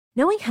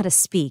Knowing how to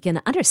speak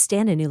and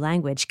understand a new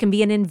language can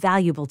be an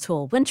invaluable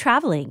tool when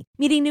traveling,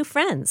 meeting new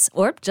friends,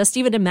 or just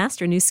even to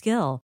master a new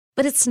skill.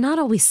 But it's not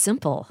always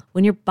simple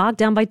when you're bogged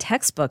down by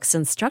textbooks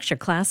and structured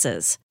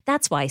classes.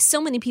 That's why so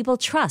many people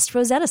trust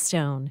Rosetta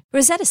Stone.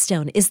 Rosetta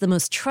Stone is the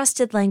most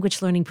trusted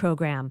language learning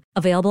program,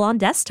 available on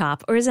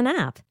desktop or as an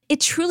app. It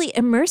truly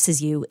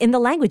immerses you in the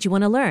language you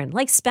want to learn,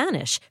 like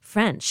Spanish,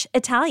 French,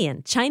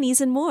 Italian,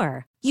 Chinese, and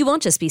more. You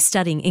won't just be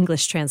studying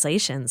English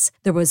translations.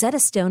 The Rosetta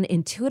Stone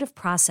intuitive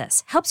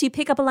process helps you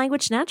pick up a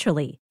language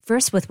naturally,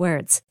 first with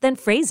words, then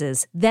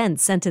phrases, then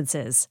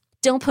sentences.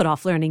 Don't put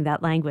off learning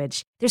that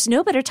language. There's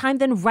no better time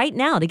than right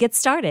now to get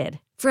started.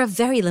 For a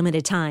very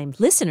limited time,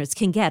 listeners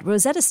can get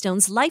Rosetta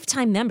Stone's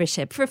lifetime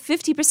membership for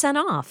 50%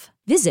 off.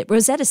 Visit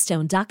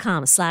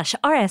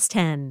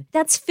rosettastone.com/rs10.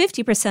 That's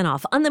 50%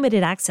 off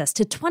unlimited access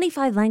to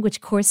 25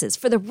 language courses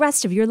for the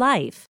rest of your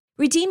life.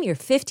 Redeem your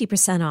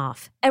 50%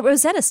 off at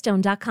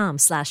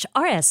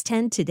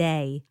rosettastone.com/rs10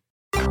 today.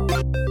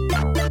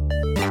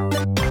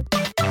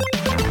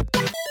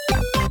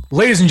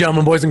 Ladies and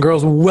gentlemen, boys and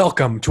girls,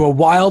 welcome to A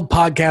Wild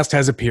Podcast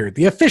Has Appeared,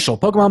 the official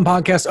Pokemon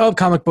podcast of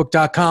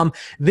comicbook.com.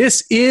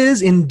 This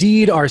is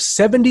indeed our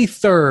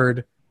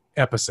 73rd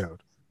episode.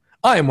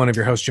 I am one of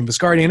your hosts, Jim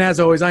Viscardi, and as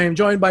always, I am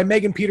joined by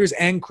Megan Peters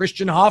and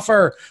Christian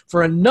Hoffer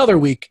for another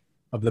week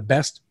of the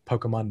best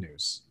Pokemon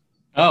news.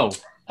 Yeah.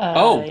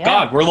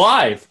 God, we're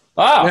live.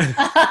 Oh.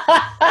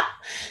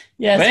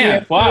 Yes,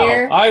 man, wow.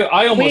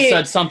 I almost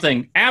said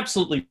something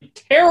absolutely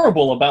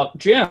terrible about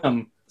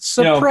Jim.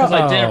 Because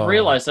I didn't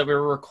realize that we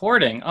were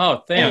recording.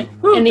 Oh, thank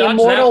you. In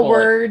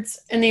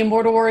the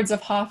immortal words of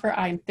Hoffer,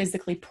 I'm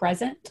physically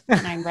present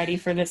and I'm ready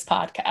for this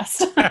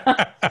podcast.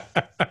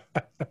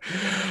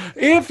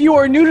 If you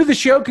are new to the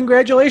show,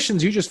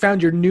 congratulations. You just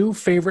found your new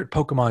favorite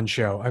Pokemon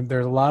show.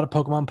 There's a lot of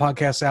Pokemon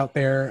podcasts out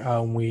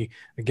there. We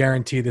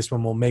guarantee this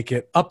one will make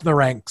it up the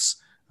ranks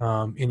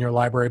in your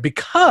library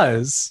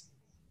because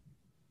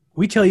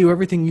we tell you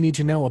everything you need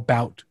to know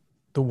about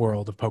the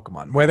world of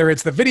Pokemon, whether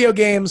it's the video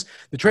games,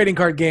 the trading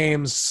card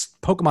games,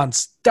 Pokemon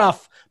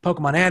stuff,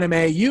 Pokemon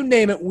anime, you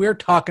name it, we're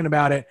talking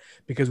about it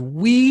because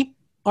we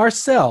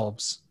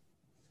ourselves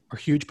are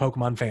huge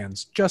Pokemon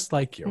fans, just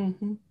like you.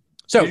 Mm-hmm.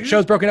 So the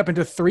show's broken up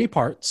into 3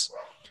 parts.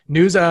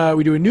 News,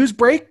 we do a news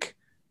break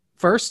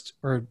first,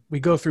 or we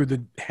go through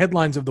the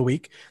headlines of the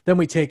week. Then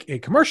we take a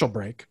commercial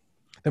break.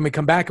 Then we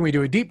come back and we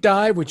do a deep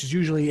dive, which is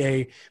usually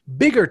a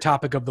bigger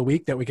topic of the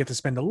week that we get to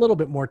spend a little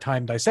bit more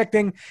time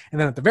dissecting.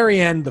 And then at the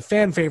very end, the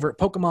fan favorite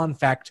Pokemon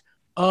fact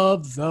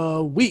of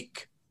the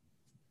week.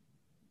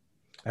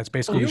 That's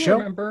basically the show.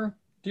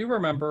 Do you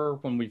remember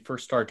when we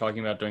first started talking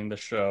about doing this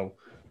show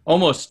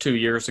almost 2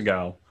 years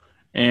ago?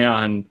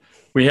 And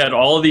we had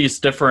all of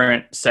these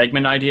different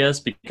segment ideas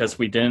because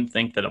we didn't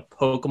think that a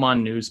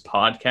Pokemon news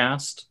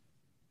podcast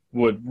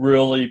would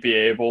really be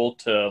able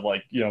to,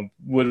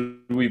 would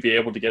we be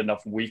able to get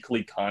enough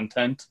weekly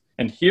content?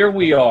 And here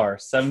we are,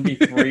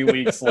 73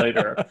 weeks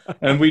later,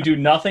 and we do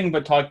nothing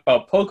but talk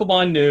about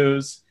Pokemon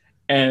news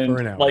and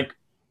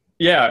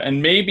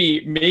and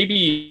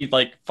maybe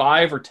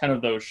 5 or 10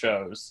 of those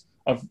shows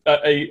of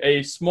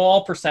a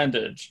small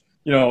percentage,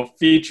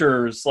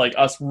 features like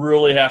us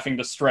really having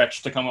to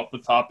stretch to come up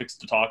with topics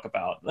to talk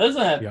about.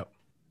 Isn't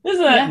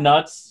that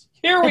nuts?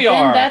 Here we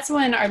are. That's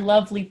when our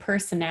lovely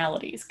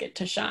personalities get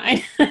to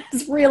shine.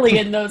 It's really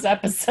in those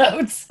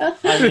episodes.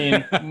 I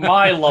mean,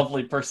 my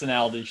lovely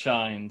personality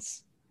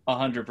shines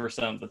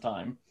 100% of the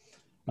time.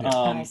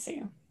 I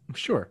see.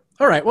 Sure.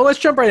 All right. Well, let's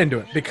jump right into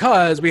it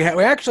because we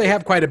actually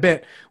have quite a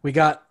bit. We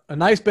got a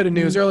nice bit of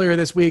news earlier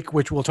this week,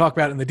 which we'll talk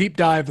about in the deep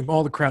dive and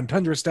all the Crown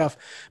Tundra stuff.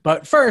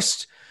 But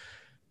first,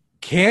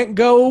 can't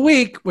go a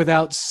week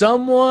without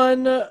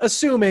someone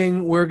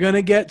assuming we're going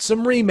to get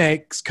some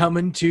remakes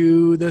coming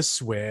to the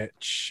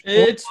Switch.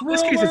 It's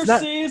rumor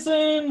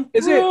season.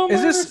 Is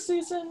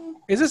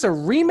this a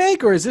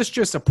remake or is this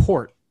just a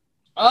port?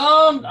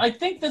 I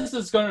think this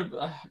is going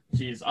to...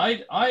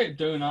 I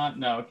do not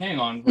know. Hang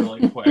on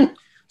really quick.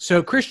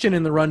 So Christian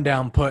in the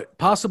rundown put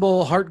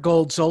possible Heart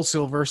Gold, Soul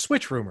Silver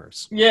Switch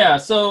rumors. Yeah,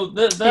 so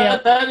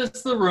that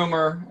is the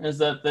rumor, is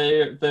that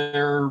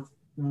they're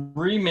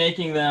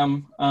remaking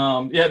them.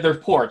 They're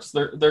ports.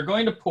 They're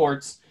going to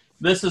ports.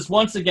 This is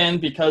once again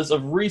because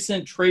of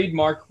recent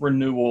trademark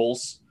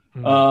renewals.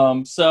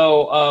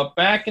 So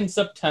back in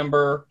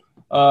September,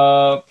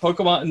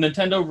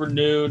 Nintendo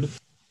renewed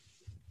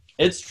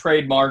its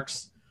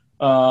trademarks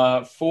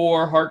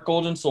for Heart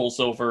Gold and Soul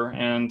Silver,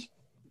 and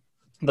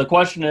the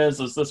question is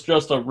this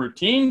just a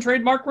routine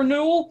trademark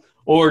renewal,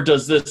 or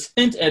does this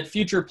hint at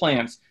future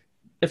plans?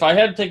 If I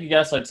had to take a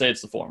guess, I'd say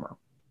it's the former.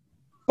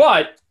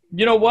 But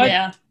you know what?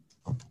 Yeah.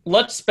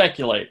 Let's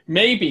speculate.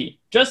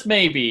 Maybe, just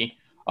maybe,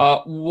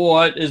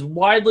 what is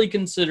widely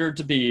considered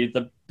to be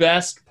the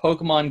best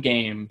Pokemon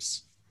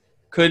games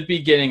could be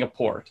getting a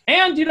port.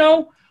 And,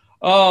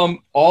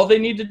 all they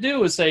need to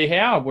do is say,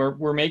 yeah,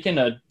 we're making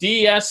a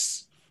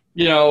DS,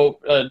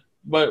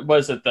 what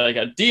was it, like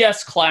a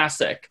DS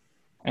Classic.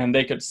 And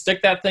they could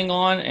stick that thing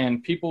on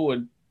and people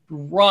would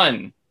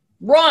run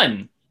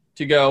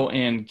to go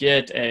and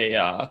get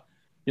a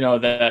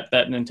that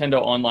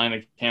Nintendo Online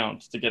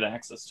account to get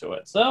access to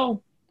it.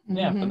 So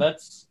yeah,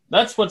 but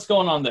that's what's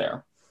going on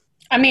there.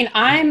 I mean,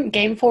 I'm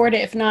game for it.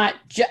 If not,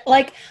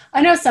 like,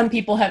 I know some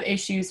people have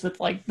issues with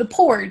like the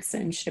ports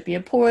and should it be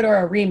a port or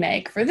a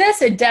remake. For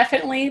this, it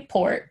definitely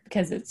port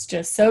because it's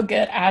just so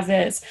good as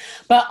is.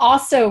 But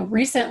also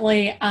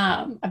recently,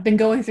 I've been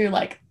going through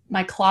like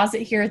my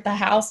closet here at the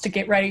house to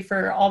get ready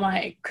for all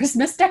my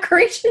Christmas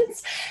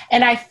decorations.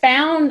 And I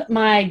found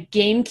my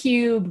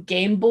GameCube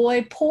Game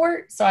Boy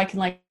port so I can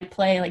like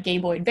play like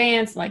Game Boy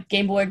Advance and like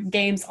Game Boy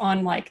games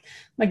on like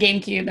my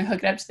GameCube and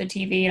hook it up to the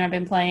TV. And I've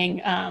been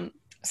playing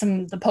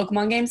some of the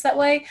Pokemon games that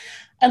way.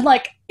 And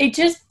like, it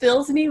just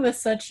fills me with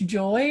such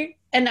joy.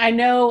 And I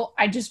know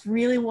I just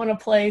really want to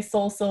play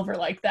Soul Silver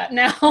like that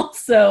now.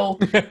 So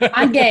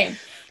I'm game.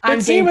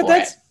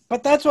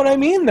 But that's what I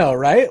mean though,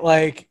 right?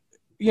 Like,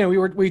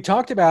 we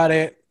talked about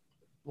it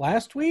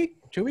last week,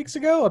 2 weeks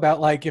ago, about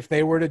like if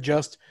they were to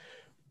just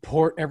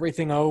port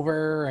everything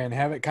over and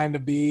have it kind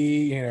of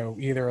be,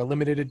 either a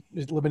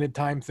limited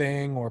time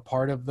thing or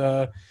part of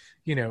the,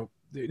 your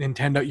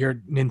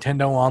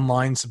Nintendo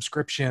Online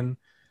subscription.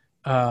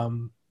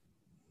 All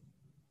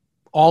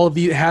of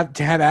you have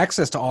to have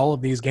access to all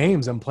of these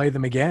games and play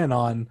them again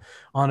on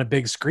a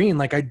big screen.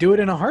 Like I do it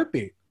in a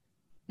heartbeat.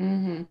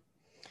 Mm-hmm.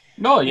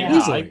 No, yeah.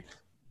 Easily.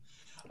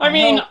 I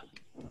mean,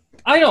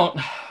 I don't.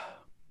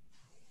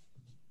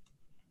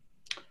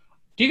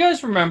 Do you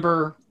guys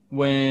remember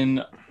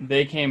when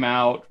they came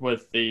out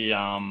with the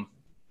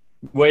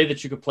way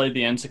that you could play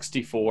the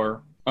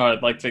N64,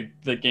 like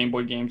the Game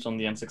Boy games on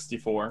the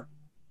N64?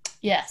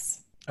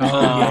 Yes. Oh,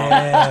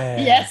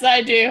 yeah. Yes,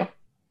 I do.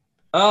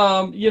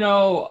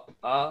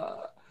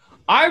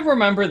 I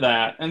remember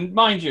that, and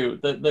mind you,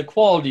 the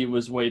quality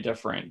was way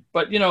different.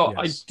 But Yes.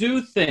 I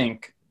do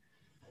think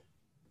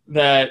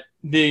that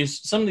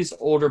some of these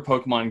older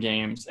Pokemon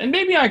games, and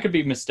maybe I could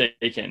be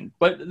mistaken,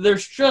 but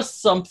there's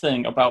just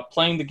something about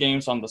playing the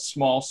games on the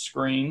small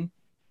screen,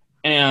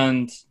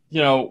 and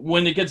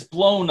when it gets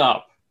blown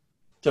up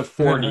to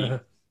 40,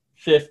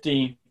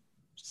 50,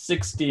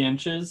 60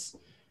 inches,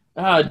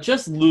 it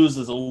just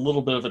loses a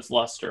little bit of its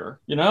luster.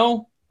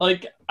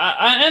 Like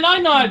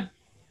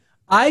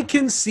I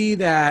can see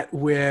that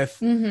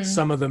with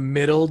some of the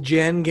middle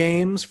gen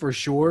games for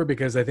sure,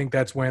 because I think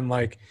that's when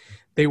like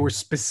they were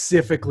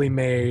specifically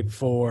made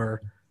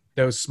for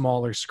those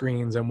smaller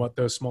screens and what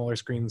those smaller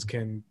screens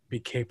can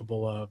be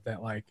capable of.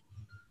 That like,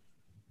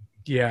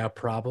 yeah,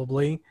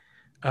 probably.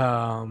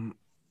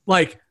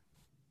 Like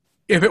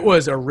if it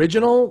was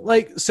original,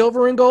 like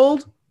Silver and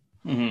Gold,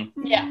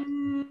 Yeah,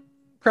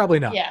 probably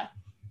not. yeah.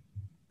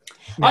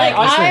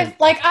 Yeah,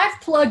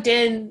 I've plugged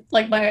in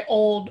like my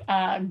old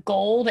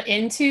Gold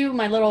into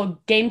my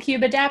little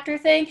GameCube adapter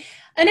thing,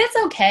 and it's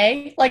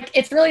okay. Like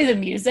it's really the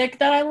music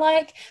that I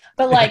like,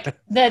 but like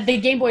the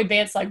Game Boy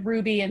Advance, like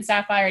Ruby and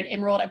Sapphire and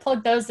Emerald, I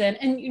plugged those in,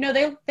 and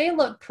they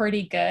look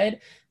pretty good. I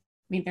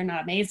mean, they're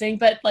not amazing,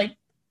 but like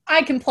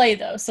I can play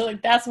those, so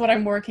like that's what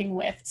I'm working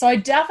with. So I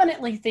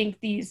definitely think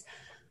these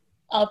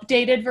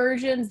updated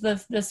versions,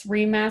 this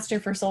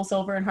remaster for Soul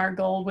Silver and Heart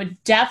Gold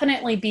would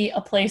definitely be a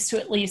place to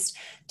at least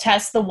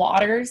test the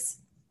waters,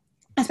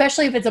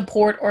 especially if it's a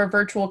port or a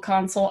virtual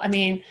console. I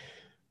mean,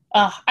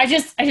 I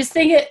just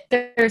think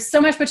there's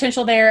so much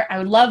potential there. I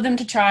would love them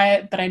to try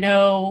it, but I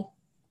know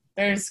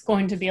there's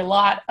going to be a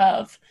lot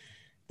of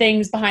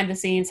things behind the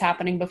scenes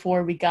happening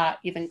before we got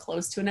even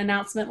close to an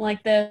announcement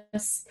like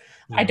this.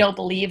 Yeah. I don't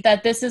believe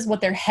that this is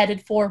what they're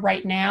headed for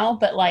right now,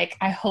 but like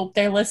I hope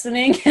they're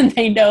listening and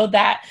they know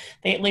that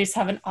they at least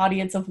have an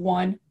audience of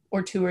 1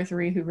 or 2 or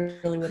 3 who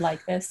really would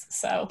like this.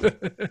 So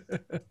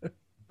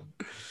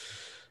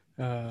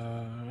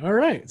all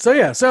right. So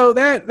yeah, so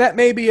that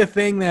may be a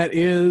thing that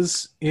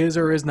is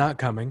or is not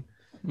coming.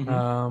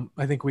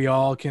 I think we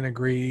all can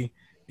agree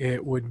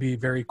it would be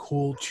very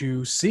cool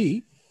to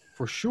see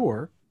for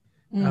sure.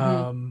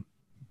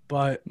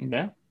 But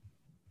yeah,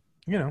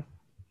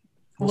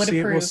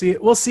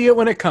 we'll see it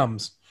when it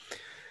comes.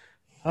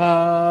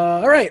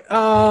 All right.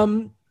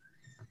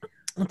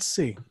 Let's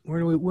see.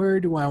 Where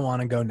do I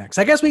want to go next?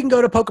 I guess we can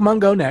go to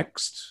Pokemon Go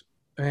next,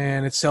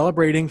 and it's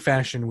celebrating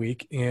Fashion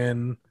Week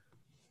in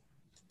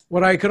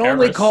what I could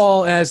only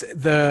call as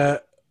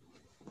the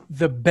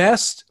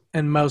best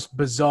and most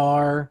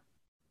bizarre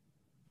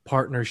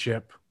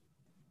partnership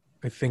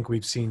I think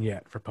we've seen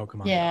yet for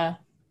Pokemon. Yeah.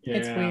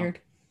 It's weird.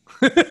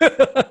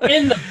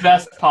 In the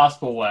best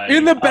possible way.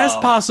 In the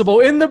best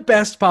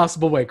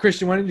possible way.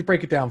 Christian, why don't you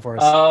break it down for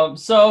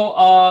us?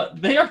 So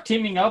they are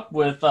teaming up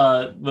with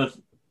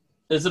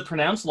is it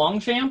pronounced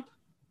Longchamp?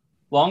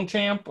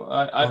 Longchamp?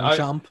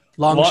 Longchamp.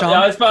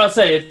 Yeah, I was about to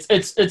say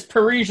it's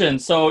Parisian,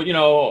 so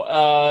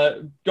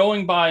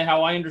going by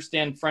how I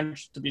understand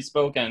French to be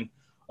spoken,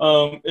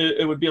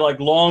 it would be like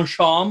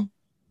Longchamp.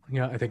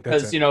 Yeah, I think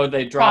that's because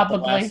they dropped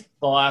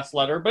the last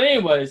letter. But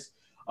anyways,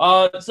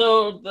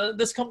 so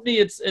this company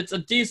it's a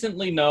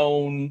decently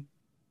known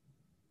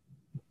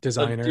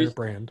designer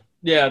brand.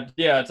 Yeah,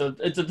 it's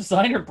a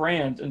designer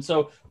brand, and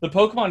so the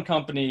Pokemon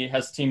Company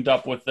has teamed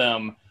up with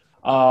them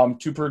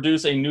to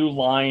produce a new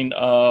line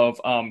of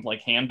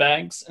like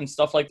handbags and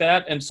stuff like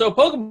that. And so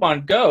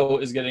Pokemon Go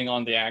is getting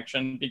on the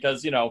action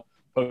because,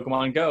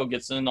 Pokemon Go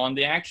gets in on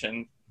the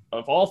action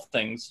of all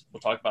things. We'll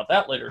talk about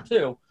that later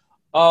too.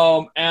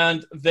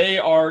 And they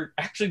are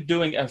actually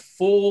doing a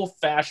full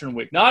fashion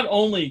week. Not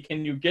only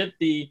can you get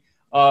the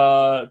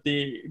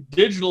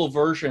digital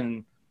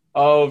version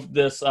of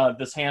this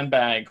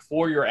handbag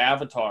for your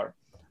avatar,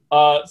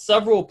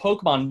 several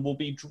Pokemon will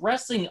be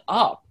dressing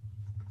up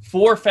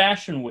for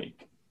Fashion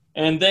Week.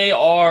 And they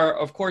are,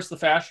 of course, the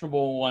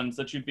fashionable ones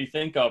that you'd be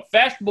think of.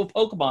 Fashionable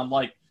Pokemon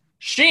like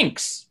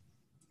Shinx.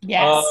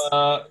 Yes.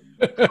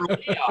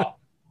 Corleo,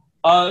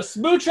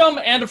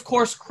 Smoochum, and, of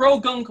course,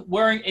 Krogunk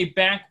wearing a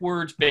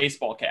backwards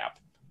baseball cap.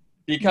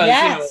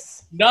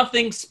 Because,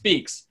 nothing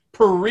speaks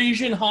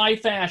Parisian high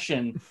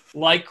fashion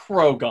like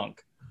Krogunk.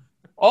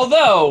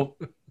 Although,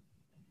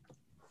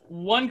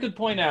 one could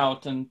point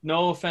out, and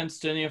no offense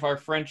to any of our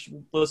French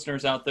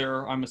listeners out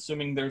there, I'm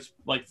assuming there's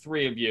like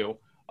 3 of you,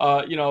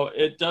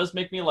 it does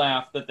make me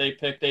laugh that they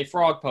picked a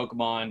frog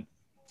Pokemon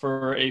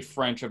for a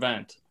French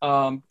event.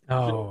 Well,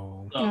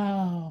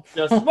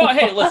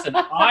 hey, listen,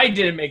 I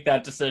didn't make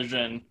that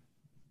decision,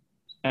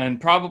 and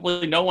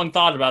probably no one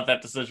thought about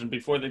that decision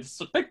before they just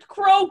picked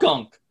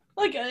Krogunk.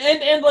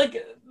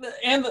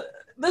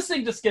 This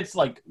thing just gets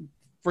like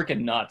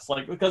freaking nuts,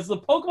 like because the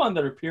Pokemon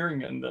that are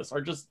appearing in this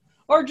are just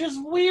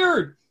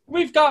weird.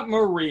 We've got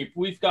Mareep,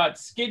 we've got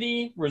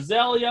Skitty,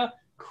 Roselia,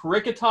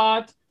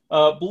 Kricketot,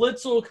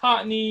 Blitzel,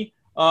 Cottony,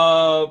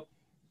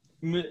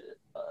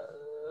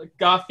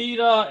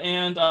 Gothita,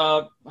 and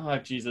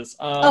Jesus.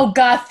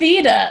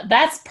 Gothita.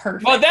 That's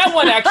perfect. Well, that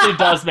one actually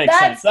does make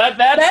sense.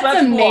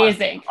 That's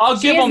amazing. One. I'll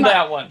give them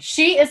that one.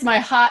 She is my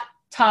hot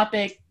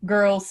topic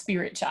girl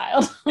spirit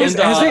child. And,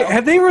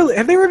 have they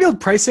revealed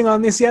pricing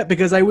on this yet?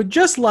 Because I would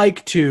just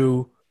like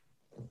to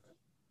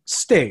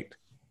state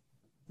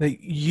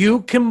that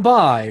you can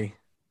buy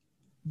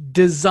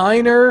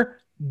designer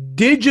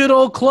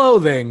digital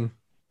clothing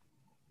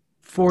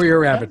for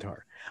your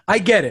avatar. I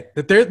get it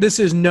that this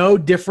is no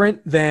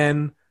different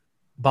than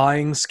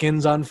buying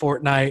skins on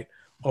Fortnite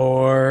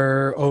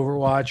or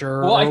Overwatch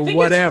or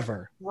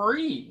whatever. It's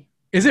free.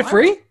 Is it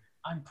free?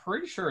 I'm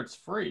pretty sure it's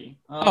free.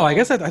 I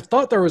guess I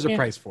thought there was a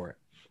price for it.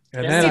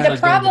 And then the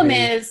problem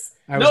is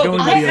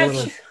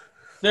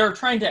they're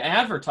trying to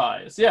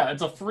advertise. Yeah,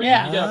 it's a free. You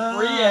get a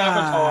free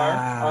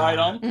avatar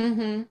item.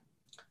 Mm-hmm.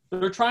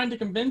 They're trying to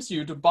convince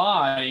you to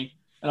buy,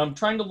 and I'm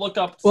trying to look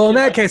up. Well, in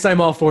that case, I'm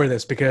all for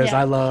this because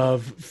I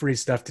love free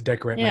stuff to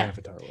decorate my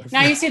avatar with.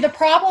 Now, you see, the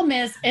problem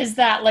is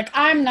that, like,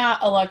 I'm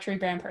not a luxury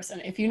brand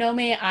person. If you know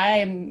me,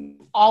 I'm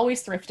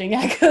always thrifting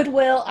at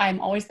Goodwill.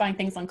 I'm always buying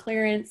things on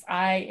clearance.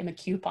 I am a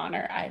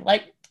couponer. I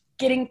like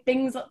getting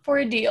things for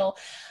a deal.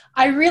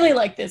 I really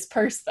like this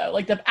purse, though,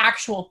 like the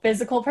actual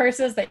physical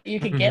purses that you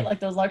could get, like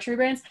those luxury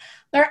brands.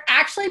 They're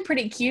actually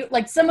pretty cute.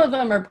 Like, some of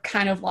them are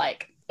kind of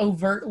like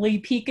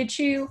overtly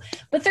Pikachu,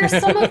 but there's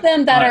some of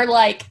them that are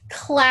like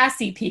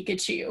classy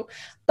Pikachu.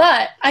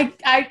 But I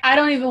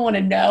don't even want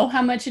to know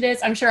how much it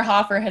is. I'm sure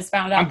Hoffer has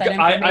found out that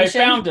information. I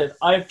found it.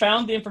 I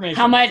found the information.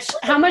 How much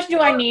do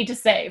I need to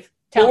save?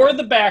 For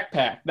the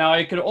backpack. Now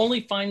I could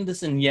only find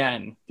this in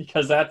yen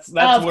because that's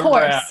where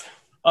we're at.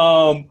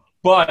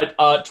 But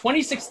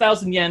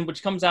 26,000 yen,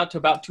 which comes out to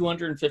about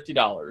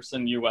 $250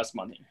 in US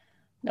money.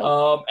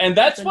 Nope. And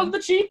that's one of the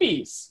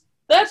cheapies.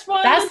 That's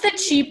the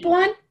cheap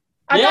one?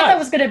 I thought that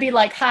was going to be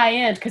like high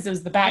end because it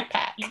was the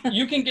backpack.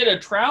 You can get a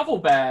travel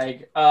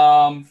bag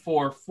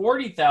for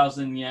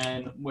 40,000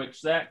 yen,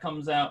 which that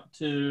comes out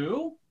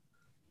to,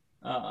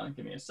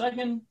 give me a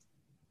second,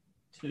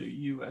 to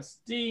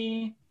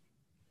USD.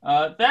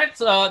 That's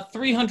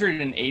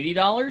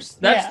 $380.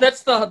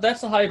 That's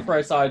the high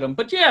price item.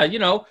 But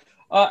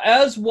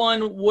as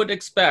one would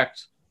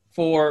expect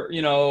for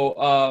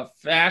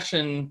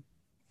fashion,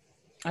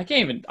 I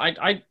can't even.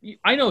 I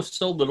know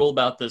so little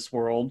about this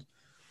world.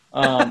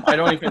 I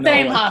don't even know.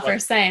 Same, Hoffer.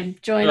 Same.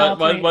 Join all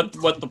three.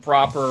 What the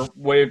proper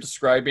way of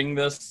describing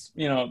this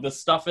this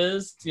stuff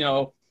is.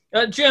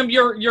 Jim,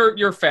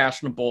 you're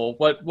fashionable.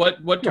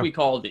 What do we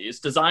call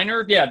these?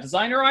 Designer? Yeah,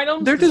 designer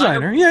items. They're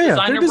designer.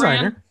 Yeah, they're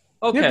designer.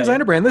 Okay. Yeah,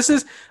 designer brand. This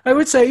is, I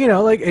would say,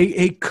 like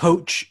a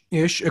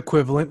Coach-ish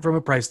equivalent from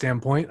a price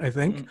standpoint, I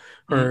think,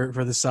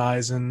 for the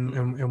size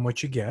and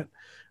what you get.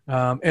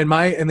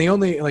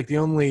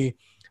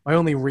 My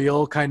only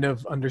real kind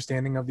of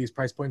understanding of these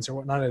price points or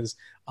whatnot is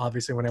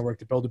obviously when I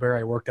worked at Build-A-Bear,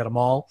 I worked at a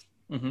mall,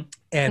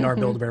 and our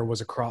Build-A-Bear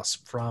was across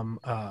from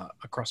a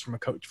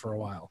Coach for a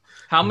while.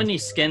 How many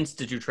skins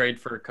did you trade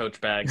for Coach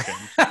bags?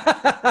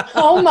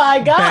 Oh my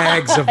god!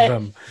 Bags of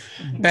them,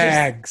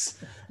 bags.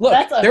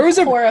 Look, there was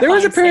a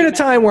period of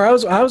time where I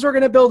was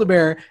working at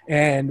Build-A-Bear,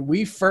 and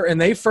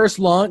they first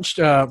launched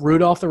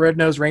Rudolph the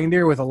Red-Nosed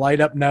Reindeer with a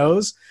light-up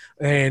nose,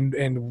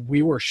 and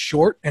we were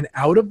short and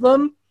out of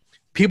them.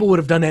 People would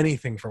have done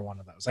anything for one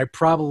of those. I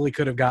probably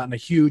could have gotten a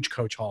huge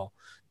Coach haul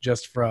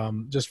just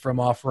from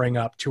offering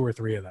up 2 or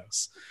 3 of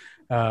those.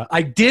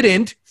 I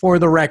didn't, for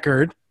the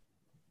record,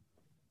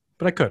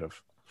 but I could have.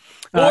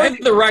 For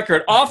the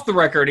record, off the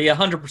record, he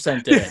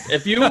 100% did.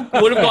 If you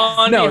would have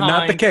gone no, behind,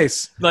 not the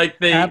case. Like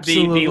the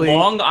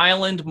Long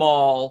Island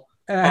Mall,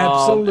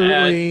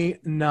 absolutely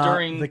not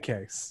the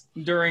case.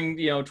 During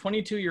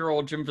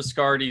 22-year-old Jim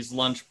Viscardi's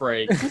lunch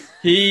break,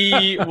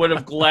 he would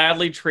have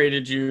gladly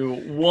traded you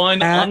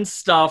one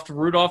unstuffed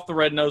Rudolph the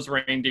Red-Nosed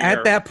Reindeer.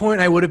 At that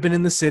point, I would have been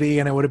in the city,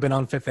 and I would have been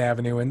on Fifth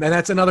Avenue, and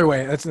that's another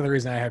way. That's another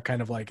reason I have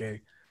kind of like a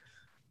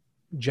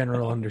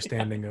general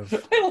understanding of.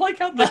 I like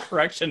how the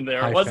correction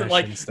there. It wasn't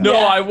like, stuff. no,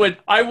 I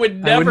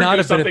would never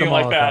do something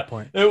like that.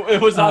 It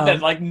was not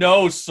that, like,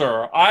 no,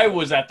 sir, I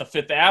was at the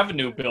Fifth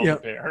Avenue building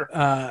there.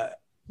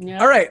 Yeah.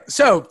 All right,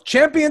 so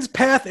Champions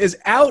Path is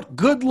out.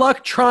 Good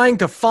luck trying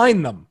to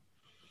find them.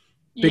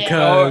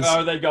 Because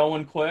are they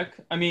going quick?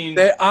 I mean,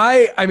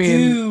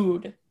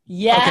 dude,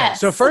 yes. Okay,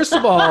 so first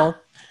of all,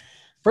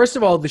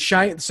 the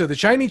shiny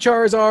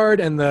Charizard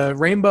and the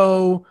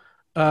Rainbow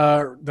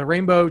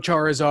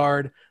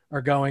Charizard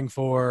are going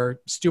for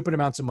stupid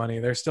amounts of money.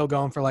 They're still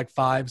going for like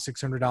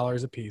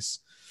 $500-$600 a piece.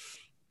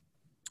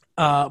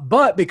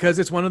 But because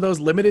it's one of those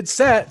limited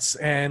sets,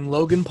 and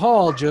Logan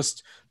Paul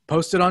just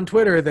posted on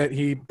Twitter that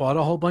he bought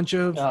a whole bunch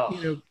of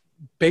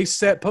base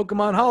set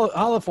Pokemon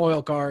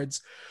holofoil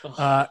cards.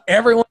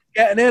 Everyone's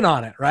getting in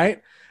on it,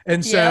 right?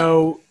 And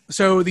so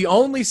the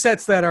only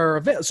sets that are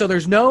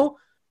available,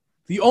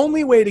 the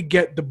only way to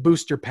get the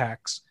booster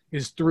packs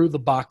is through the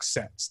box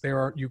sets.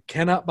 You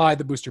cannot buy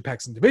the booster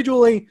packs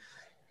individually.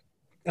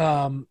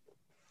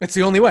 It's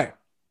the only way.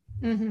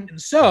 Mm-hmm. And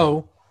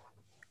so,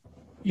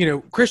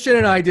 Christian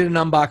and I did an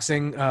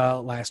unboxing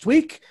last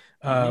week.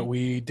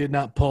 We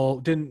didn't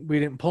pull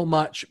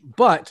much,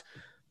 but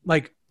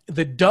like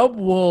the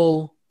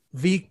Dubwool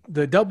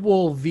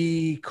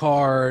V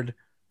card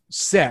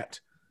set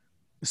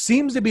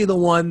seems to be the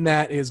one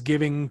that is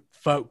giving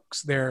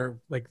folks their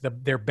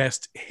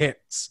best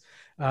hits.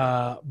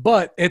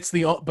 But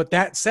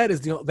that set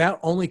is that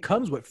only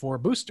comes with 4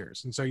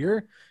 boosters, and so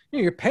you're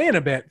paying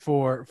a bit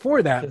for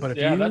that. But if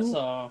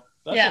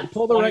you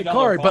pull the right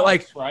card, box, but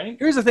like right?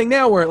 Here's the thing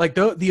now, where like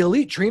the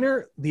elite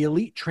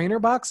trainer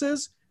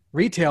boxes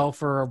retail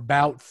for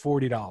about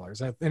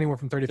 $40, anywhere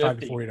from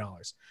 $35 to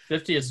 $40.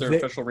 $50 is their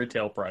official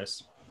retail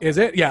price. Is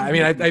it? Yeah, I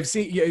mean, I've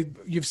seen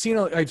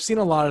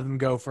a lot of them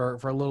go for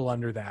a little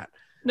under that.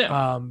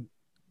 Yeah.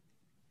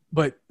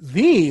 But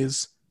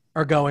these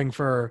are going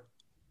for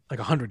like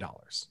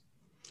 $100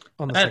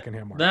 on the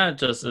secondhand market. That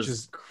just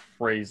is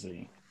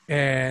crazy.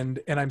 And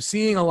I'm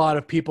seeing a lot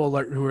of people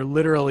who are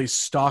literally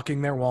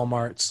stalking their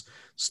Walmarts,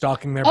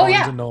 stalking their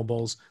Barnes and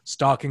Nobles,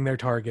 stalking their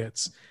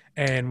Targets,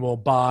 and will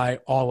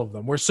buy all of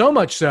them. We're so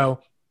much so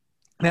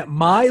that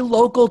my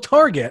local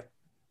Target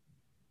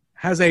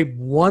has a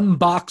 1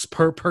 box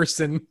per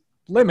person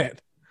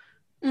limit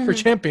for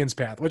Champions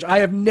Path, which I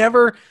have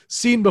never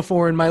seen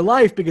before in my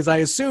life, because I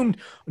assumed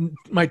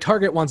my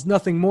Target wants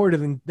nothing more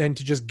than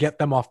to just get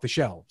them off the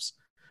shelves.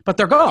 But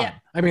they're gone. Yeah.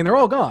 I mean, they're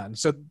all gone.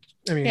 So,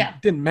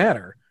 it didn't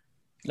matter.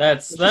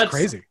 That's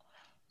crazy.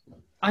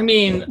 I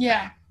mean,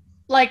 yeah.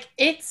 Like,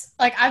 it's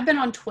like I've been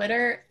on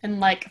Twitter and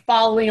like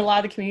following a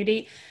lot of the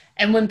community.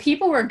 And when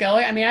people were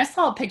going, I mean, I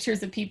saw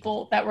pictures of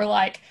people that were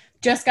like,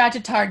 just got to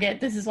Target,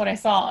 this is what I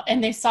saw.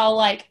 And they saw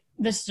like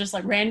this just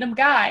like random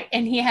guy,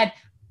 and he had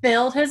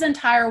filled his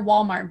entire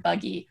Walmart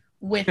buggy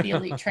with the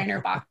Elite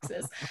Trainer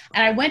boxes.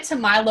 And I went to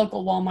my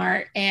local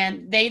Walmart,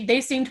 and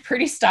they seemed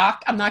pretty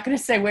stocked. I'm not going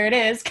to say where it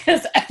is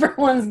because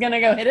everyone's going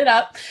to go hit it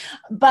up.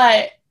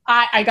 But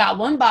I got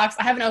 1 box.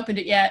 I haven't opened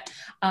it yet.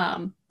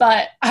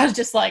 But I was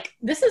just like,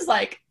 this is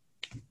like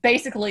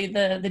basically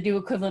the new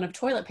equivalent of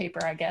toilet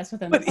paper, I guess.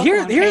 But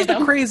here's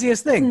the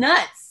craziest thing. It's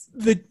nuts.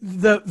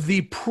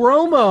 The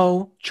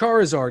promo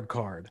Charizard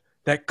card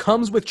that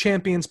comes with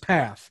Champions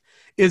Path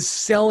is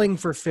selling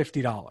for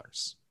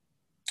 $50.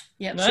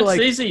 Yeah, that's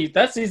easy.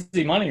 That's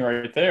easy money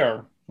right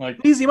there. Like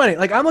easy money.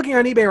 Like, I'm looking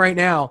on eBay right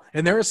now,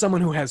 and there is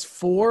someone who has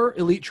 4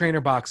 Elite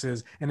Trainer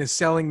boxes and is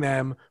selling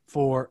them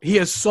for. He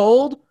has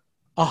sold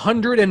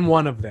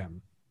 101 of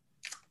them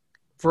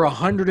for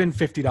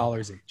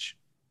 $150 each.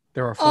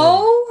 There are 4.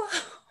 Oh,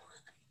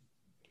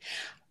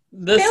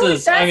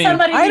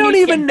 I don't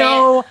even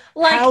know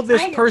how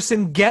this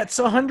person gets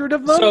 100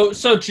 of them.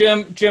 So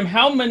Jim,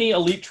 how many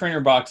Elite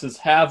Trainer boxes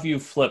have you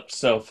flipped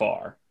so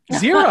far?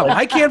 0.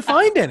 I can't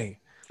find any.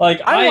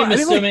 Like, I'm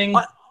assuming.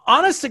 Like,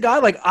 honest to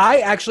God, like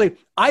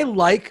I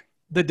like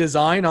the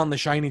design on the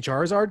shiny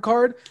Charizard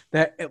card.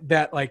 That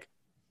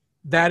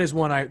is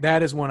one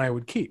I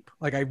would keep.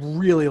 Like, I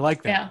really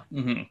like that. Yeah.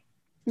 Mm-hmm.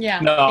 Yeah.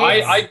 No,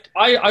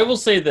 I will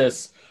say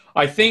this.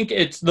 I think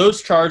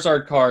those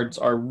Charizard cards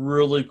are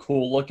really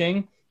cool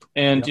looking,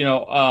 and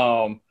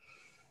I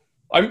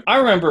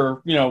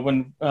remember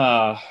when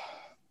a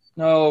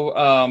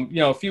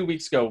few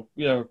weeks ago,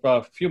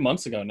 a few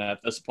months ago now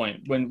at this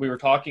point, when we were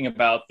talking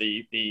about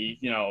the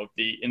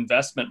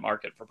investment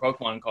market for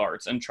Pokemon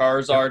cards, and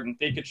Charizard and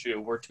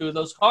Pikachu were 2 of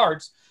those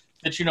cards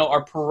that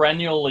are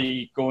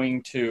perennially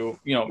going to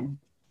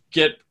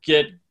get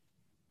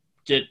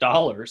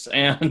dollars,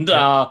 and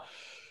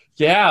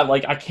yeah,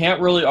 like I can't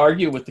really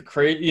argue with the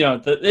crazy.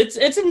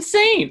 It's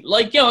insane.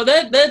 Like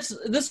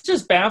this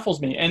just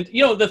baffles me. And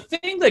the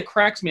thing that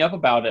cracks me up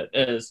about it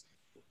is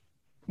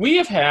we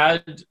have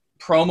had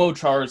promo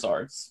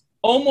Charizards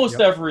almost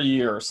every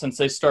year since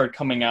they started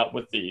coming out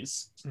with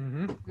these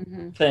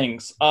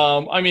things.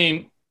 I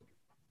mean,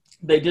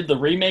 they did the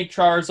remake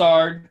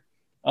Charizard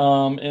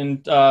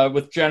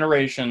with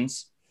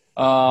Generations.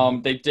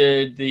 They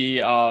did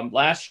the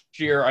last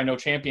year. I know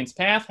Champion's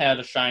Path had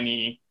a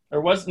shiny.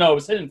 It was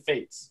Hidden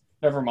Fates.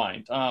 Never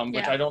mind.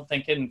 Which I don't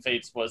think Hidden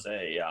Fates was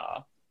a.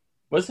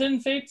 Was Hidden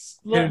Fates?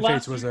 Hidden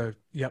Fates was a.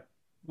 Yep.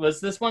 Was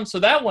this one? So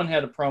that one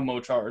had a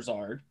promo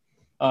Charizard,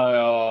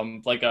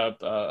 like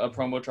a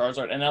promo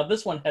Charizard, and now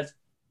this one has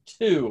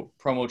 2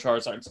 promo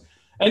Charizards.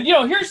 And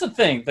here's the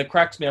thing that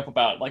cracks me up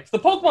about it. Like the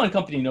Pokemon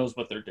Company knows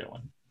what they're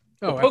doing.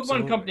 The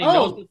Pokemon Company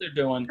knows what they're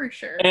doing. For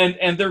sure.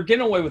 And they're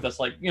getting away with this.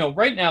 Like,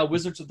 right now,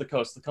 Wizards of the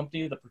Coast, the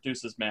company that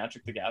produces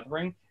Magic the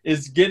Gathering,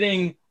 is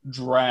getting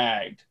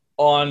dragged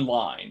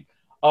online.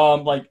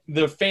 Like,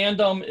 the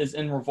fandom is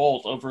in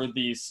revolt over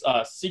these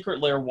Secret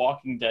Lair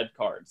Walking Dead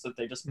cards that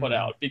they just put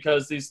out.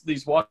 Because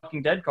these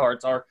Walking Dead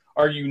cards are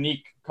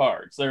unique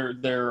cards.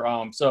 They're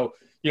so,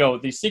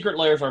 these Secret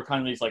Lairs are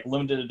kind of these, like,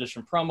 limited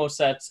edition promo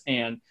sets.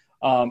 And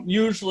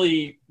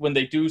usually when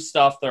they do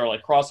stuff, they're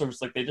like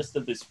crossovers. Like they just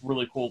did this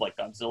really cool like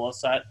Godzilla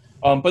set,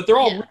 but they're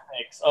all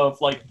remakes of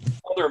like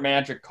other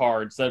Magic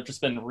cards that have just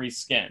been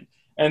reskinned.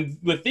 And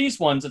with these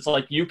ones, it's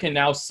like you can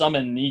now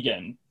summon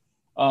Negan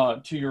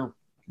to your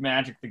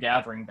Magic the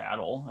Gathering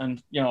battle,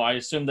 and I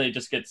assume they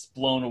just gets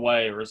blown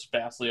away or is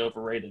vastly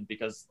overrated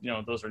because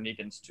those are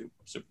Negan's 2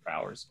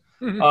 superpowers.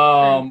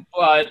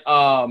 But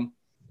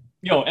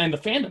and the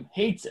fandom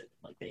hates it.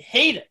 Like they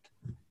hate it.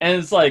 And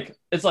it's like,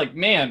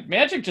 man,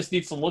 Magic just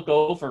needs to look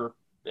over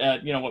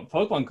at, what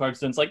Pokemon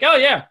cards do. And it's like, oh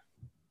yeah,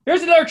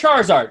 here's another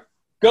Charizard.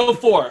 Go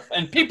forth.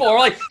 And people are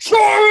like,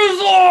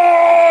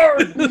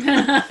 Charizard!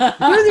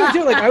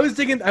 Like I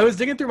was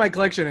digging through my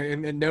collection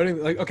and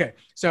noting like, okay,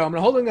 so I'm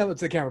gonna hold them out to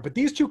the camera, but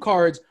these 2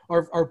 cards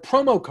are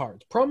promo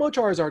cards, promo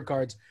Charizard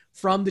cards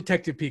from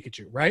Detective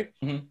Pikachu, right?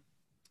 Mm-hmm.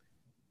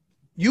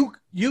 You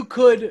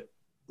could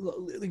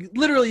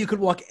literally you could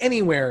walk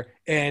anywhere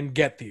and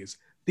get these.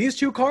 These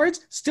 2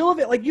 cards still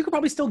like you could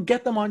probably still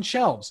get them on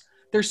shelves.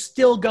 They're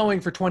still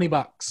going for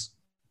 $20.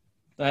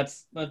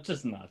 That's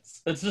just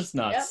nuts. It's just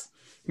nuts. Yep.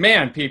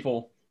 Man,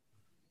 people.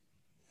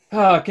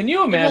 Can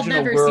you imagine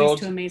a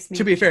world?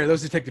 To be fair,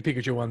 those Detective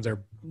Pikachu ones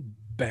are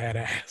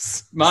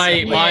badass.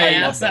 I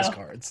love those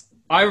cards.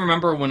 I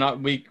remember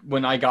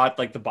when I got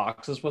like the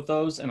boxes with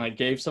those, and I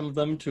gave some of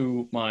them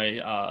to my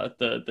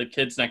the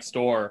kids next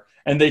door,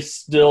 and they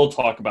still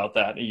talk about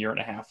that a year and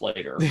a half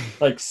later.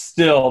 Like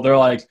still, they're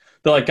like,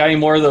 got any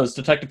more of those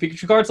Detective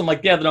Pikachu cards? I'm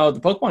like, yeah, no, the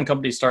Pokemon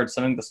Company started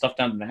sending the stuff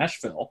down to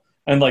Nashville,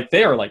 and like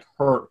they are like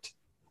hurt,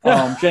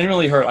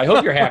 genuinely hurt. I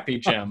hope you're happy,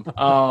 Jim,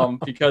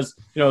 because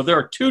there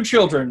are 2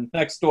 children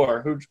next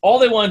door who all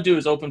they want to do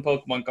is open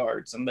Pokemon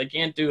cards, and they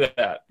can't do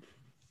that.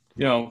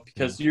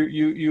 Because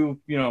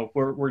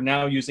we're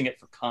now using it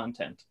for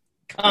content.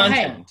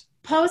 Hey,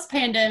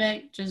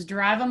 post-pandemic, just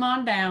drive them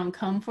on down,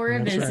 come for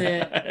a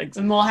visit,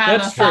 and we'll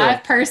have a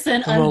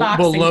 5-person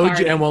unboxing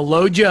party. And we'll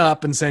load you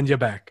up and send you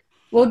back.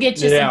 We'll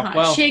get you some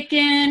hot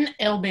chicken.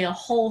 It'll be a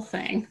whole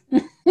thing.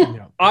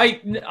 Darcy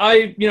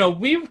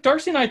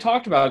and I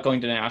talked about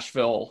going to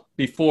Nashville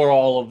before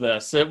all of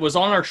this. It was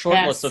on our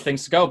short list of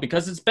things to go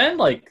because it's been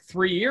like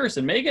 3 years.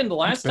 And Megan, the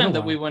last time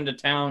that we went to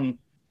town,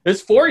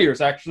 it's 4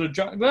 years actually.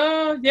 John,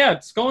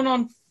 it's going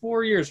on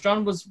 4 years.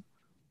 John was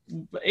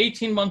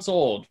 18 months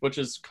old, which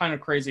is kind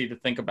of crazy to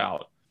think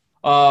about.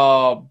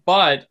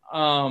 But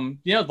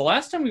the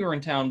last time we were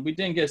in town, we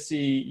didn't get to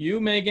see you,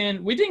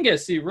 Megan. We didn't get to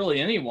see really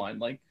anyone.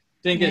 Like,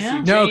 didn't get to see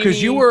Jamie. No, because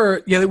you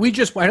were. Yeah,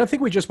 I don't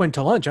think we just went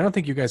to lunch. I don't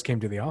think you guys came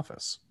to the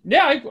office.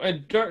 Yeah,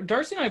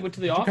 Darcy and I went to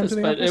the office,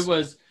 but it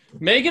was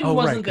Megan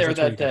wasn't there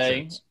that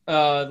day.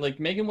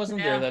 Megan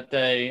wasn't there that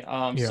day.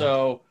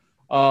 So.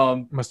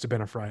 Must have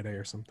been a Friday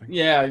or something.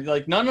 Yeah,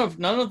 like none of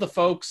the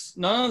folks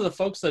that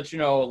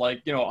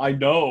I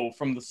know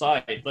from the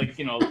site,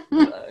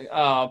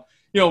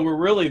 were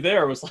really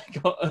there. It was like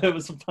it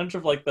was a bunch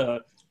of like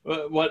the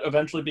what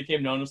eventually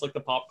became known as like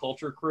the pop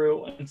culture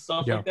crew and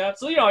stuff like that.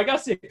 So I got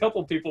to see a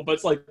couple people, but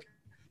it's like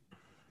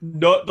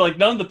none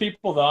of the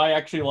people that I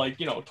actually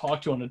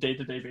talk to on a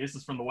day-to-day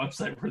basis from the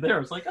website were there.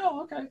 It's like,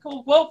 oh, okay,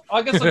 cool. Well,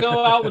 I guess I'll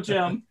go out with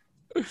Jim.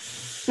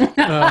 Just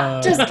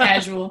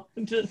casual.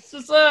 Just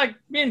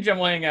me and Jim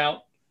will hang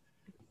out.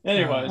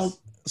 Anyways.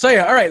 So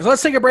all right. So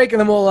let's take a break and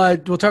then we'll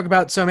talk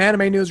about some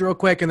anime news real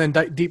quick and then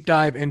deep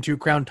dive into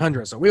Crown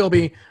Tundra. So we'll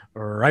be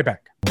right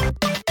back.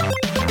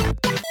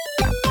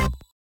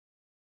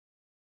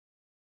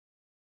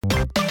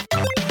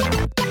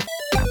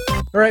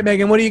 All right,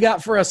 Megan, what do you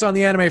got for us on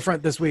the anime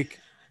front this week?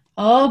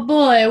 Oh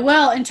boy.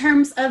 Well, in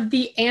terms of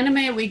the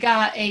anime, we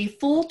got a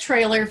full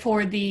trailer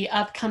for the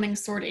upcoming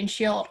Sword and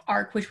Shield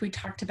arc, which we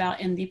talked about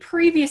in the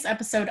previous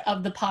episode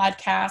of the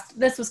podcast.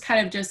 This was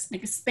kind of just an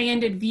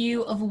expanded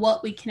view of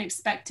what we can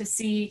expect to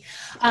see.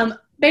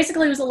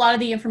 basically, it was a lot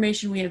of the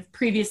information we have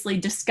previously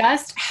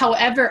discussed.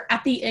 However,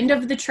 at the end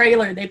of the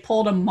trailer, they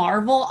pulled a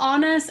Marvel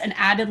on us and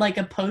added like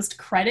a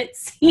post-credit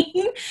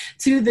scene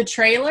to the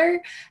trailer.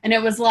 And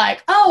it was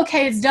like, oh,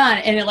 okay, it's done.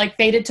 And it like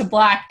faded to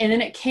black. And then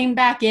it came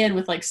back in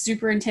with like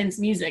super intense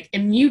music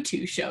and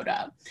Mewtwo showed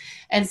up.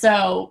 And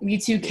so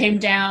Mewtwo came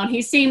down.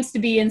 He seems to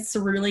be in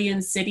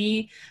Cerulean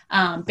City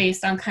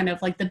based on kind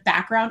of like the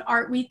background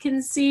art we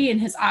can see. And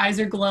his eyes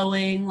are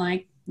glowing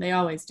like they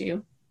always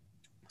do.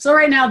 So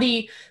right now,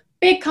 the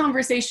big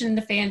conversation in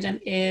the fandom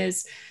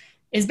is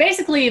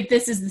basically if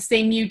this is the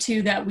same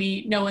Mewtwo that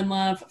we know and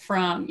love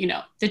from, you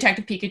know,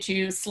 Detective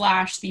Pikachu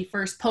 / the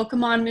first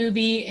Pokemon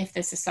movie, if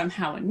this is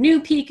somehow a new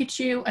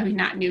Pikachu. I mean,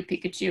 not new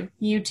Pikachu,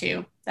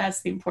 Mewtwo.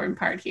 That's the important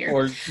part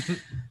here.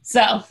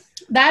 So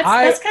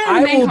that's kind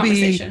of the main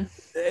conversation.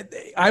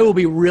 I will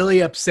be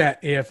really upset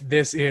if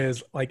this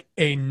is like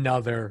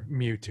another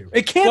Mewtwo.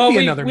 It can't be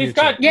another Mewtwo. We've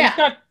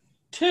got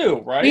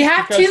two, right? We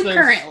have two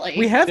currently.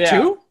 We have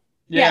two?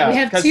 Yeah, we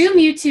have two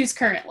Mewtwo's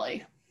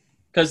currently.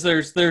 Because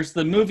there's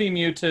the movie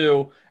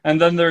Mewtwo, and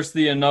then there's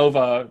the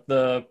Unova,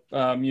 the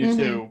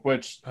Mewtwo,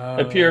 which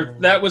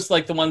appeared. That was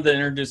like the one that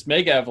introduced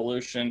Mega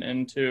Evolution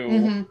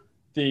into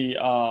the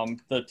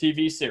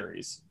TV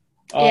series.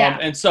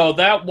 And so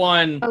that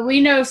one... But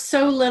we know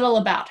so little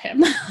about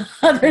him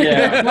other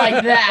than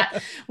like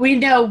that. We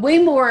know way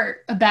more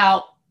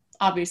about,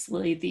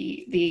 obviously,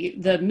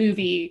 the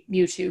movie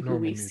Mewtwo who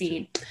we've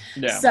seen.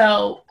 Yeah.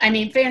 So, I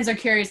mean, fans are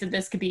curious if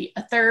this could be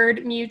a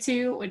third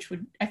Mewtwo, which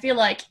would... I feel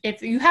like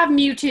if you have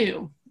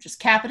Mewtwo, just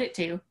cap it at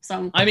 2.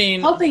 So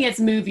I'm hoping it's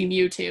movie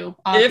Mewtwo,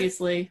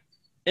 obviously.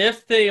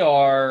 If they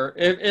are...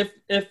 If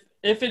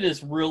it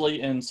is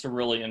really in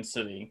Cerulean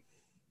City...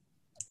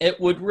 It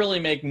would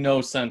really make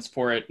no sense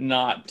for it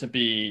not to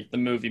be the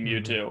movie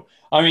Mewtwo.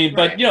 I mean,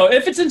 but, you know,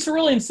 if it's in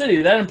Cerulean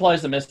City, that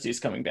implies that Misty's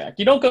coming back.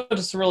 You don't go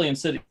to Cerulean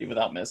City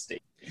without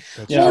Misty.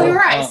 Well, you're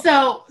right.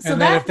 So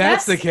if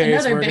that's the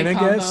case, we're going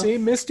to see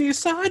Misty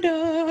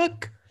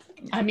Psyduck.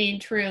 I mean,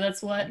 true.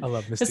 That's what... I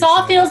love Misty This all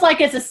Psyduck. feels like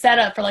it's a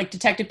setup for, like,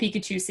 Detective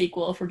Pikachu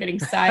sequel if we're getting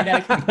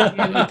Psyduck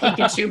and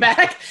Pikachu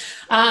back.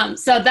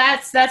 So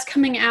that's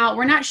coming out.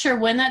 We're not sure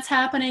when that's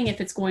happening,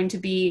 if it's going to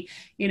be,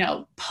 you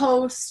know,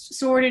 post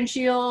Sword and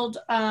Shield,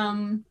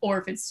 or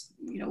if it's,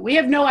 you know, we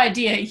have no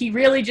idea. He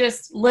really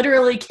just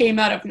literally came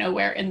out of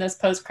nowhere in this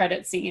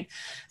post-credit scene.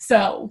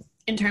 So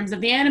in terms of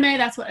the anime,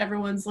 that's what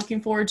everyone's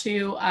looking forward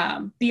to.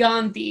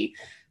 Beyond the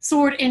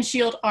Sword and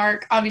Shield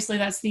arc, obviously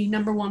that's the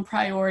number one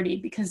priority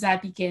because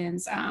that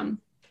begins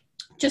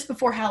just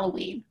before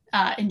Halloween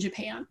in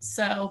Japan.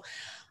 So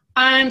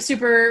I'm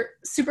super,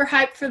 super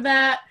hyped for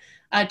that.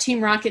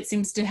 Team Rocket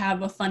seems to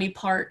have a funny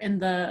part in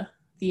the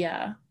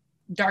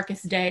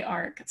Darkest Day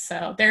arc.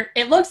 So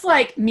it looks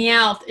like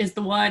Meowth is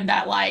the one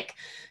that like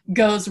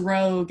goes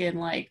rogue and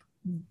like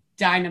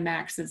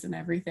Dynamaxes and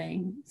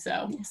everything.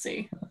 So we'll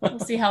see. We'll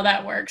see how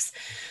that works.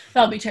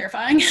 That'll be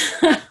terrifying.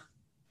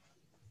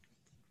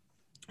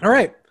 All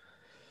right.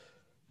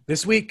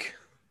 This week,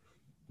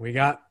 we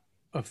got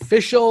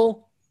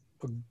official,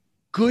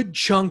 good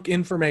chunk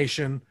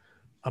information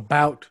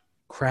about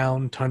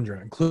Crown Tundra,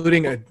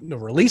 including a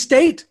release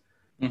date,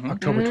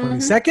 October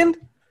 22nd,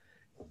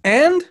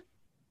 and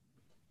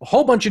a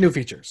whole bunch of new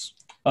features.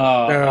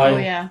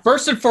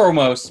 First and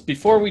foremost,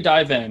 before we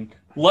dive in,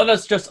 let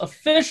us just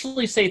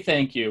officially say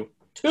thank you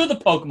to the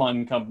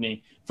Pokemon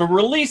Company for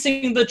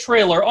releasing the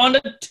trailer on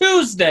a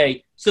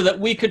Tuesday so that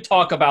we could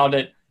talk about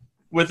it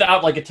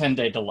without like a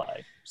 10-day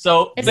delay.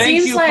 So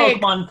thank you, like,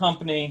 Pokemon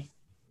Company.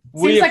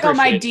 Seems like all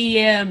my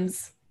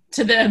DMs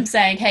to them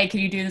saying, hey, can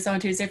you do this on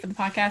Tuesday for the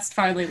podcast?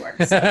 Finally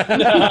works.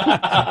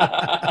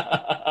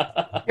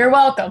 You're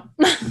welcome.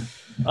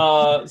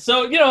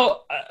 So, you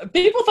know,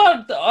 people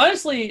thought,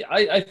 honestly,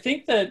 I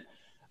think that,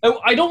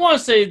 I don't want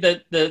to say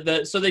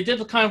that so they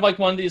did kind of like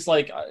one of these,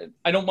 like,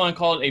 I don't want to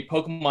call it a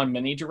Pokemon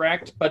mini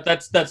direct, but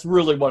that's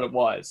really what it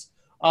was.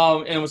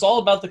 And it was all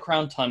about the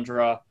Crown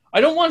Tundra. I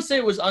don't want to say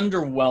it was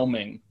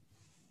underwhelming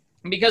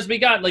because we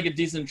got like a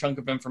decent chunk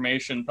of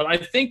information, but I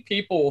think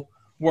people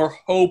were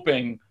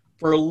hoping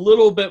for a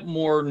little bit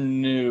more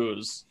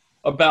news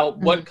about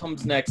what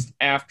comes next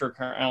after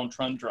Crown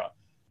Tundra.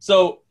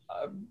 So,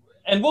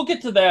 and we'll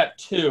get to that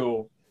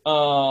too,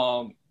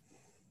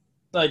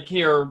 like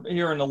here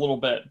in a little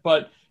bit.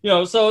 But, you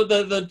know, so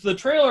the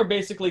trailer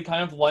basically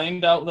kind of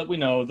laying out that we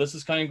know this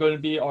is kind of going to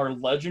be our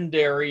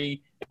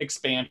legendary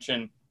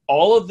expansion.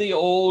 All of the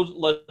old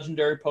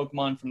legendary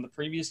Pokemon from the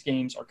previous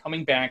games are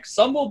coming back.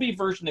 Some will be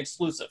version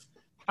exclusive.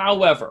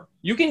 However,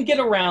 you can get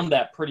around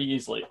that pretty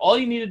easily. All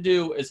you need to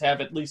do is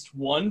have at least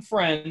one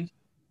friend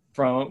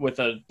with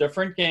a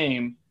different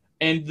game,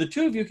 and the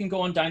two of you can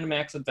go on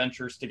Dynamax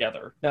Adventures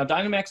together. Now,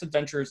 Dynamax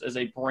Adventures is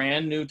a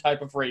brand new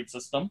type of raid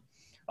system.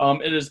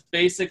 It is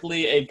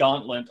basically a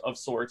gauntlet of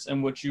sorts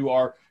in which you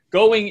are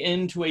going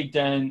into a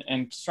den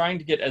and trying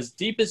to get as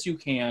deep as you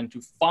can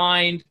to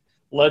find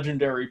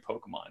legendary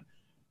Pokemon.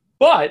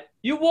 But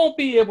you won't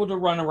be able to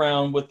run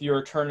around with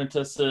your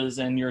Eternituses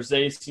and your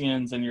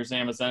Zacians and your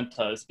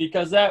Zamazentas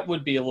because that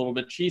would be a little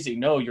bit cheesy.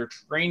 No, your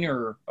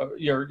trainer,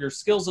 your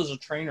skills as a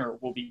trainer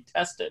will be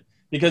tested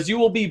because you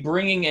will be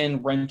bringing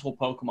in rental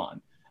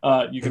Pokemon.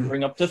 You can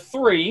bring up to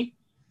 3.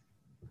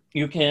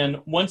 You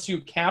can, once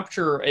you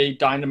capture a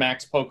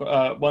Dynamax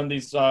one of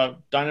these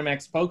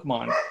Dynamax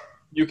Pokemon,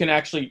 you can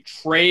actually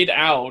trade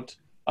out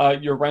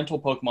your rental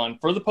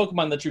Pokemon for the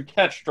Pokemon that you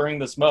catch during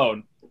this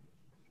mode.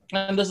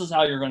 And this is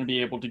how you're going to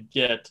be able to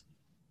get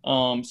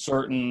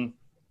certain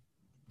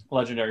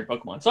legendary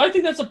Pokemon. So I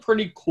think that's a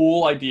pretty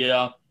cool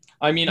idea.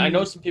 I mean, I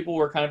know some people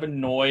were kind of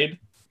annoyed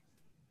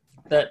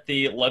that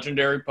the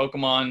legendary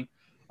Pokemon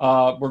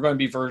were going to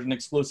be version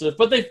exclusive,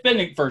 but they've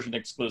been version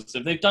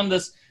exclusive. They've done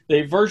this.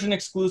 They version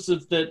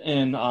exclusive it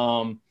in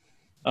Ultra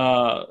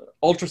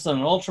Sun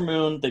and Ultra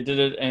Moon. They did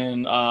it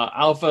in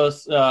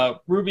Alpha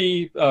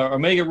Ruby,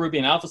 Omega Ruby,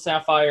 and Alpha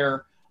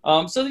Sapphire.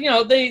 So you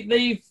know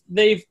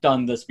they've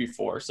done this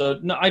before, so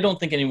no, I don't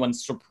think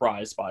anyone's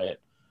surprised by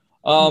it.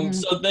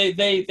 So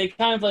they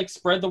kind of like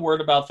spread the word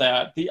about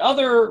that.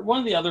 One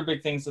of the other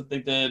big things that they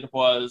did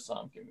was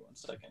give me one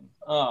second.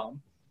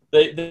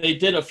 They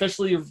did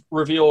officially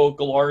reveal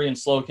Galarian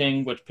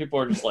Slowking, which people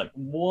are just like,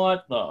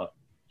 what the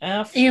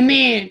F? You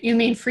mean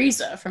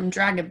Frieza from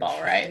Dragon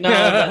Ball, right? No,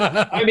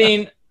 I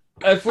mean.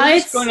 If we're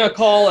just going to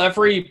call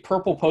every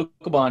purple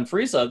Pokemon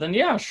Frieza, then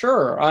yeah,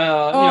 sure. With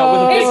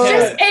a big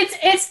head.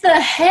 It's the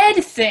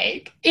head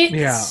thing.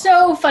 It's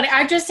so funny.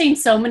 I've just seen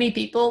so many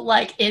people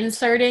like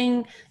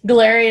inserting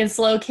Galarian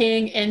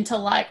Slowking into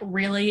like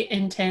really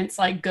intense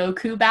like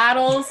Goku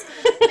battles,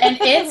 and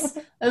it's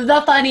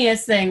the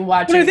funniest thing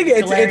watching. But I think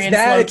it's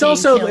that.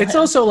 It's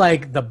also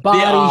like the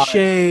body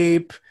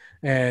shape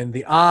and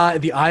the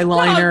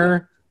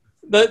eyeliner.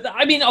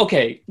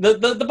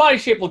 The body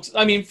shape looks.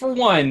 I mean, for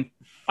one.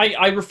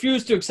 I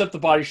refuse to accept the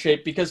body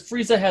shape because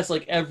Frieza has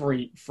like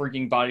every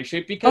freaking body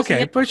shape. Because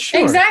but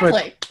sure,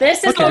 exactly.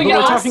 This is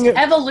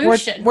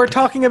evolution. We're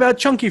talking about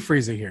chunky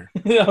Frieza here.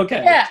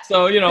 Okay. Yeah.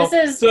 So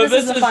this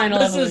is the final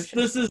evolution.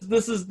 This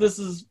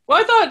is.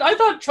 Well, I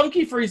thought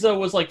chunky Frieza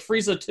was like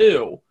Frieza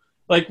 2,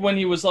 like when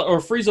he was or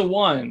Frieza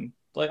 1.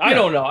 Like I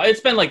don't know.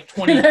 It's been like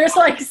 20. There's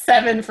like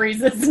 7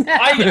 Friezas now.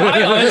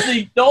 I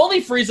honestly, the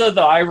only Frieza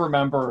that I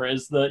remember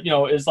is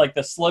is like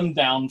the slim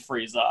down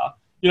Frieza.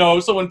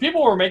 So when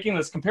people were making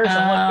this comparison,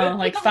 I'm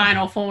like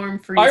final form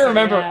Frieza.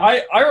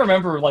 I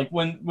remember like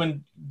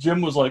when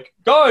Jim was like,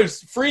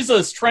 guys, Frieza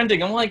is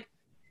trending. I'm like,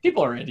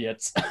 people are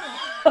idiots.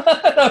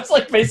 That's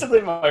like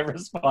basically my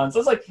response. I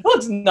was like, it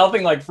looks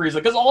nothing like Frieza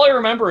because all I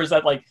remember is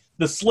that like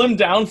the slim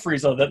down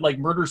Frieza that like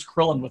murders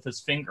Krillin with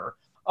his finger.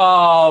 Then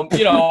I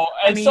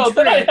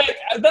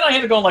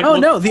had to go and like. Oh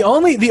no, the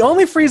only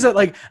Frieza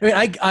like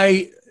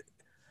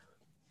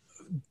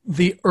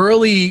the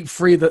early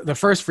the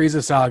first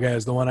Frieza saga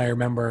is the one I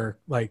remember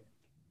like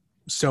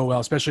so well,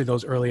 especially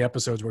those early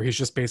episodes where he's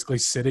just basically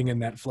sitting in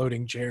that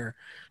floating chair,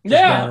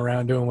 going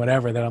around doing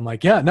whatever. That I'm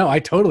like, yeah, no, I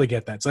totally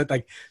get that. So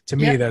like to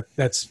me,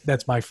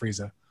 that's my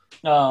Frieza.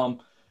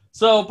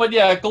 But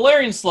yeah,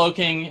 Galarian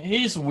Slowking,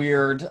 he's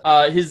weird.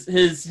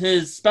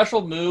 His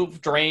special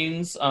move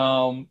drains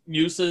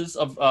uses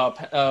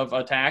of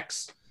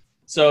attacks.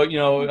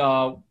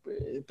 So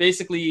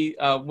basically,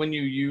 when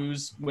you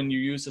use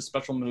a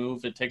special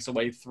move, it takes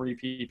away 3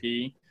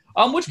 PP,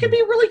 which can be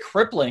really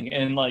crippling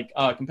in like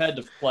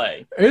competitive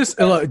play.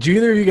 Do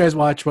either of you guys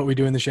watch What We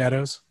Do in the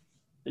Shadows?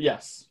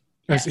 Yes.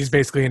 He's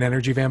basically an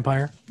energy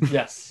vampire.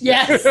 Yes.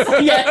 Yes,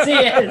 he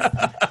is.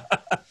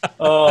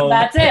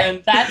 That's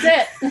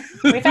it.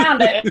 We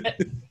found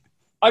it.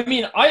 I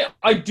mean,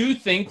 I do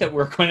think that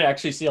we're going to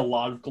actually see a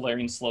lot of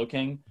Galarian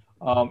Slowking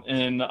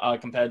in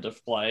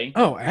competitive play.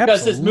 Oh, absolutely.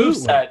 Because his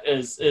moveset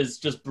is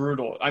just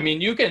brutal. I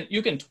mean, you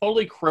can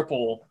totally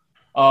cripple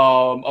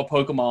a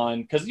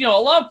Pokemon because a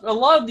lot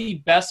of the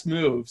best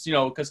moves,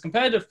 because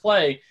competitive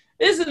play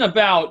isn't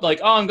about like,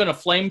 oh, I'm going to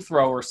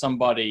flamethrower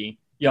somebody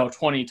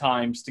 20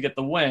 times to get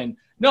the win.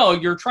 No,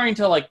 you're trying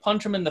to like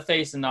punch them in the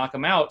face and knock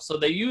them out. So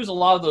they use a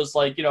lot of those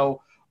like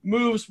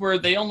moves where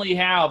they only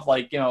have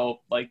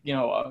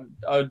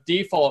a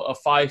default of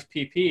 5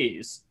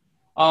 PPs.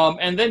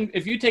 And then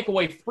if you take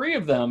away 3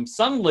 of them,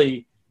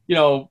 suddenly,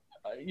 your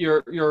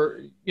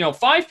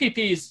 5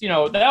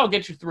 PPs, that'll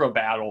get you through a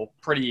battle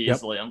pretty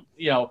easily.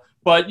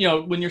 But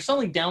when you're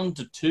suddenly down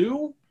to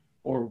 2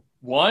 or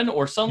 1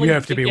 or something, you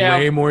have to be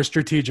way more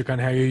strategic on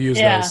how you use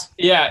those.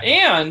 Yeah,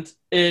 and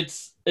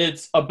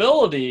its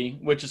ability,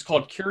 which is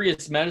called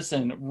Curious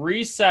Medicine,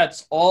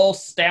 resets all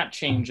stat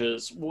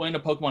changes when a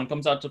Pokemon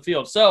comes out to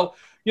field. So,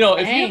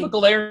 if you have a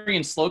Galarian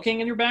Slowking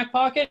in your back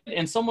pocket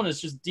and someone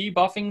is just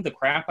debuffing the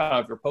crap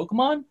out of your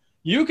Pokemon,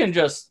 you can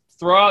just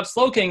throw out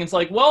Slowking. It's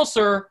like, well,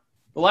 sir,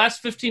 the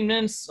last 15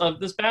 minutes of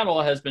this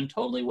battle has been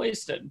totally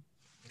wasted.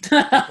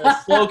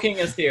 Slowking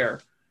is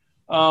here.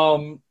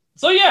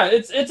 So yeah,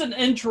 it's an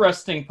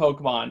interesting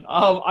Pokemon.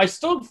 I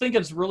still think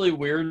it's really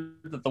weird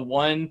that the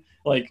one,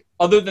 like,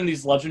 other than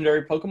these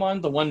legendary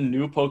Pokemon, the one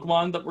new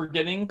Pokemon that we're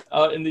getting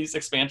in these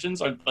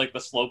expansions are like the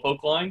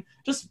Slowpoke line,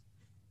 just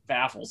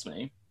baffles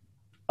me.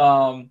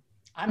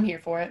 I'm here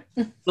for it.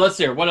 So let's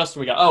see here. What else do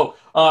we got? Oh,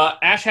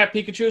 Ash Hat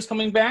Pikachu is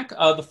coming back.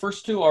 The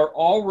first two are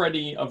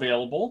already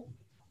available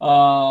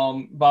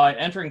by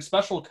entering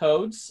special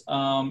codes.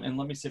 And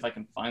let me see if I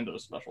can find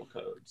those special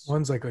codes.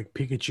 One's like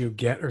Pikachu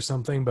Get or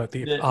something, but the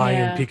Yeah. I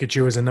in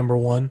Pikachu is a number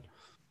one.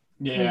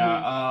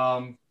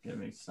 Yeah. Give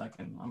me a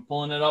second. I'm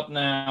pulling it up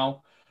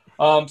now.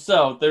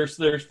 So there's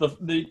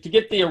the to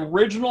get the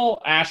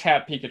original Ash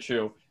Hat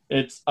Pikachu.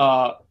 It's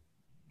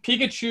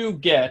Pikachu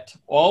Get,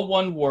 all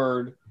one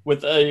word,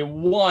 with a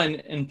 1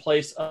 in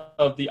place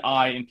of the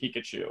I in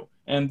Pikachu.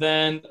 And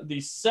then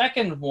the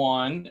second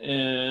one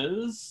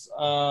is,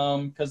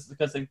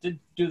 because they did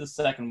do the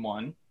second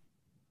one.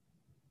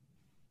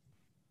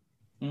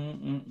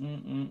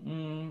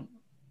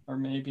 Or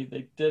maybe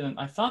they didn't.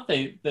 I thought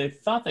they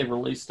thought they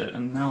released it,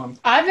 and now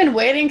I've been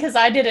waiting because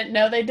I didn't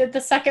know they did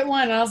the second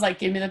one. And I was like,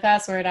 give me the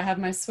password. I have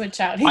my Switch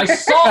out here. I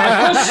saw it.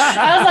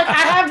 I was like,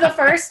 I have the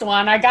first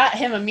one. I got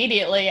him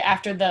immediately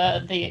after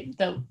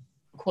the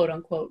quote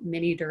unquote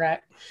mini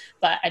direct,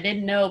 but I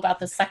didn't know about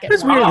the second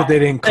It's one. weird that they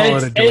didn't call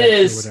it a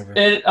direct or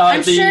whatever.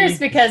 I'm sure it's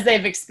because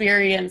they've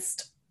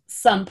experienced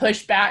some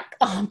pushback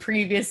on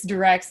previous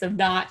directs of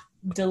not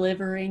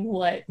delivering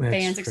what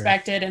fans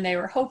expected, and they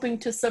were hoping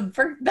to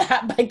subvert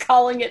that by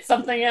calling it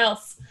something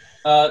else.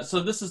 So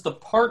this is the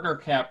Partner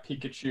Cap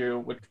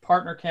Pikachu, which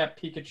Partner Cap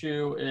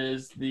Pikachu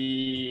is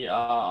the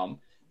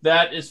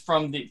that is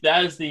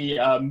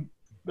the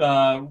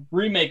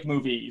remake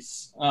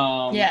movies.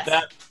 Yes.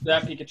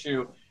 That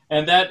Pikachu,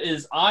 and that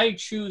is I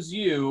Choose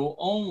You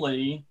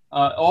only,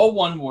 all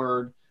one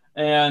word,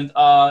 and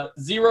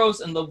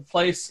zeros in the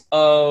place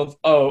of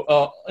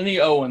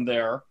any O in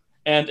there,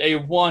 and a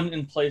 1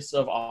 in place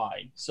of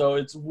I. So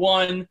it's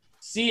 1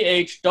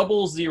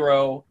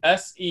 CH00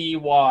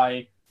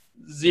 SEY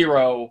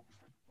 0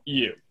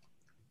 U.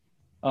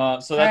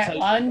 So that's right,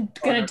 I'm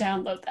gonna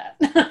download that.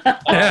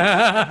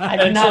 I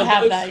do not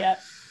have that yet.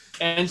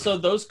 And so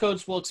those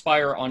codes will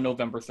expire on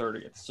November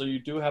 30th. So you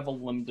do have a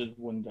limited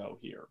window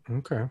here.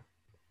 Okay.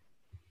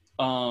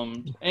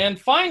 And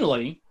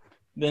finally,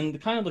 then the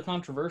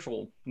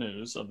controversial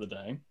news of the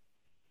day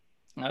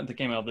that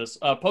came out of this,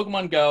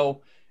 Pokemon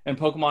Go and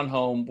Pokemon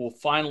Home will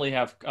finally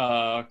have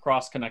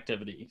cross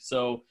connectivity.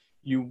 So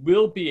you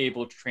will be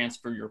able to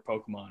transfer your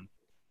Pokemon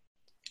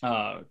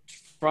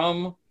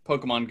from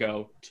Pokemon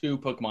Go to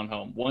Pokemon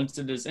Home. Once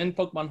it is in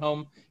Pokemon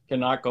Home,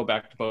 cannot go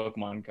back to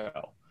Pokemon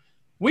Go.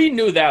 We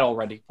knew that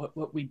already, but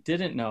what we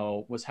didn't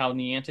know was how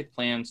Niantic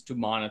plans to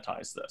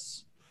monetize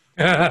this.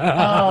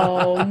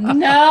 Oh,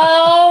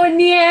 no,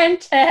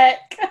 Niantic!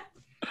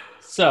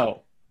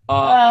 So,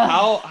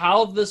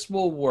 how this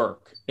will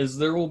work is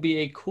there will be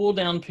a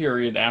cooldown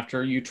period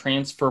after you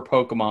transfer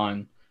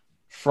Pokemon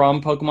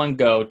from Pokemon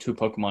Go to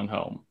Pokemon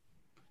Home.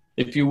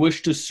 If you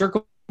wish to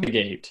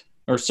circumnavigate,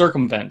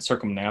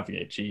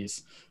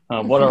 geez.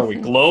 What are we,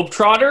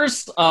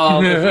 Globetrotters?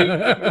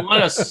 If you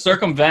want to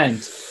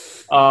circumvent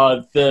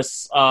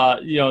this,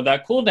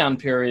 that cooldown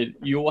period,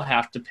 you will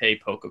have to pay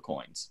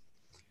Pokecoins.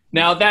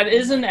 Now, that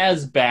isn't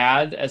as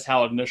bad as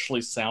how it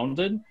initially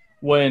sounded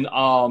when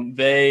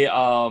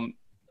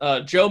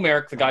Joe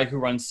Merrick, the guy who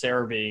runs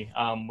Cerebi,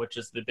 which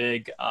is the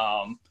big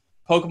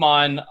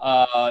Pokemon news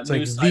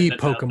site. It's like the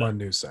Pokemon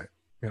news site.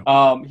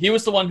 Yeah. He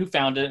was the one who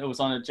found it. It was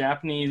on a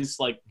Japanese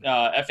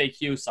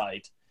FAQ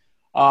site.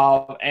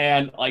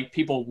 And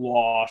people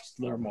lost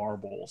their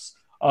marbles.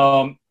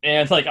 And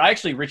I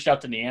actually reached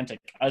out to Niantic.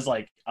 I was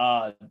like,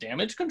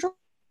 damage control?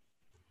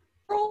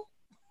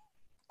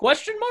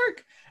 Question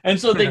mark? And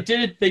so they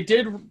did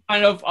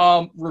kind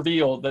of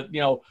reveal that,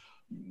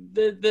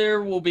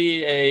 there will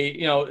be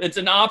it's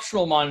an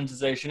optional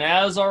monetization,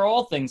 as are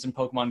all things in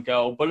Pokemon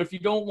Go. But if you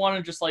don't want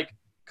to just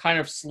kind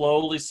of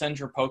slowly send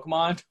your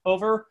Pokemon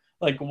over,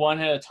 one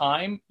at a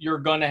time, you're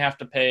going to have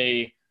to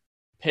pay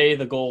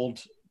the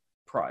gold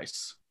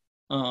price.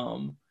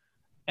 And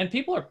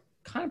people are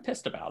kind of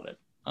pissed about it.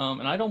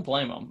 And I don't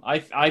blame them. I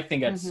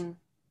think it's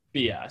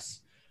BS.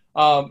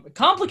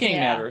 Complicating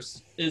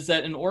matters is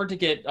that in order to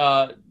get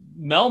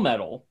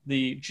Melmetal,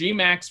 the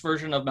G-Max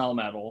version of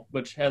Melmetal,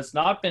 which has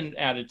not been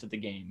added to the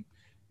game,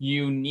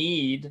 you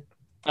need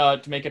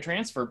to make a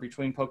transfer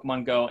between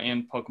Pokemon Go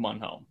and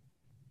Pokemon Home.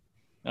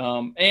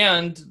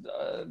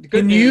 The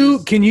good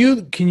news, can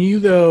you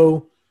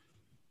though?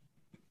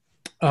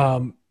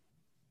 I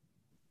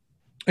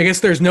guess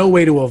there's no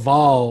way to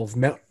evolve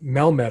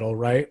Melmetal,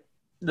 right?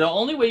 The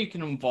only way you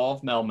can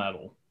evolve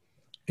Melmetal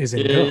is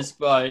in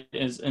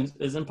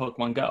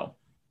Pokemon Go.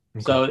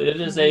 Okay. So it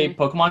is a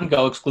Pokemon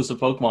Go exclusive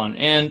Pokemon,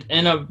 and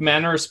in a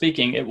manner of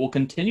speaking, it will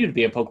continue to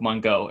be a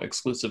Pokemon Go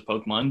exclusive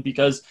Pokemon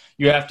because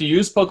you have to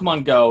use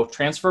Pokemon Go,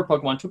 transfer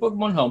Pokemon to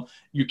Pokemon Home.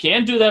 You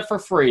can do that for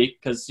free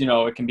because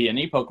it can be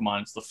any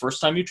Pokemon. It's the first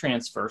time you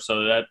transfer,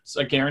 so that's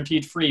a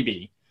guaranteed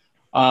freebie,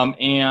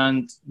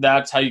 and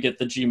that's how you get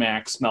the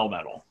G-Max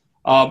Melmetal.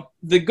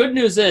 The good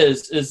news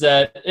is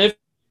that if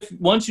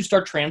once you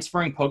start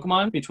transferring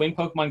Pokemon between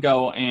Pokemon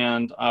Go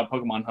and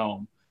Pokemon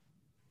Home,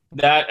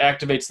 that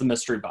activates the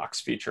mystery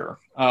box feature,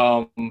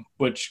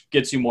 which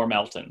gets you more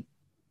Melton.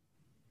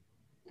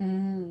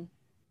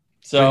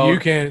 So you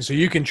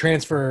can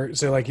transfer.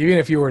 So like even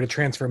if you were to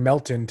transfer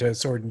Melton to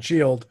Sword and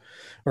Shield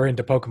or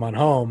into Pokemon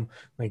Home,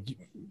 like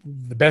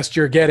the best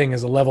you're getting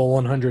is a level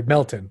 100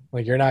 Melton.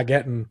 Like you're not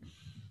getting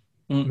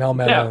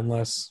Melmetal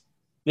unless.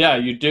 Yeah,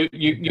 you do.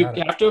 You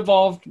have to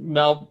evolve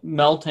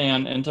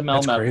Meltan into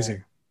Melmetal. That's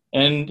crazy.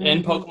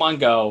 In Pokemon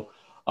Go,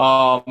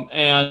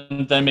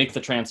 and then make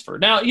the transfer.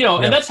 Now,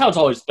 and that's how it's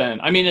always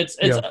been. I mean,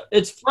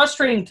 it's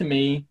frustrating to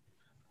me.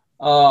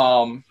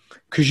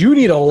 Because you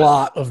need a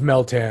lot of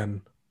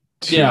Meltan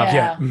to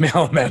get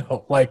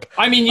Melmetal. Like,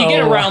 I mean, you get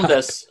around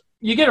this.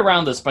 You get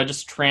around this by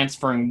just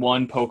transferring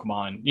one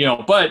Pokemon,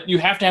 but you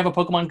have to have a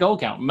Pokemon Go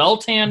account.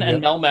 Meltan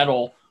and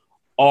Melmetal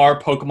are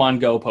Pokemon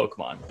Go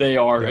Pokemon. They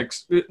are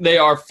they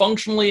are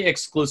functionally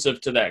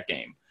exclusive to that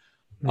game.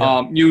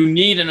 You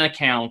need an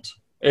account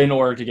in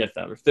order to get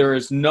them. If there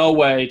is no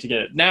way to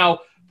get it. Now,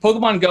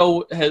 Pokemon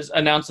Go has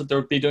announced that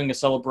they'll be doing a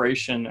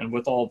celebration, and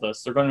with all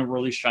this, they're going to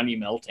release Shiny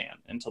Meltan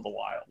into the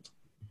wild.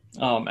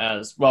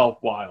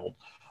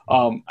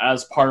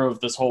 As part of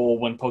this whole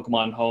when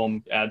Pokemon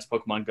Home adds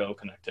Pokemon Go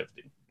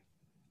connectivity.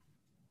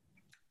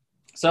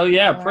 So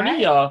yeah,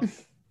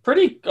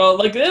 pretty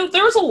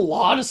there was a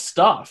lot of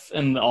stuff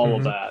in all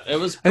of that. It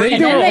was pretty.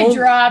 And then they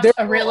dropped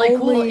a really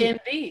cool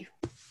MV.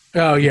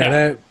 Oh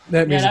yeah,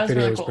 that music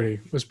video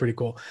was pretty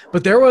cool.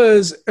 But there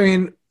was, I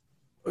mean,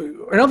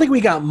 I don't think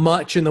we got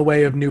much in the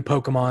way of new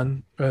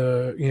Pokemon,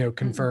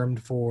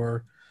 confirmed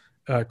for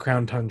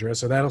Crown Tundra.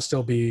 So that'll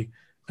still be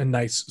a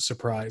nice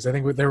surprise. I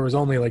think there was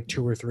only like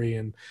 2 or 3,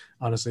 and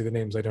honestly, the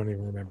names I don't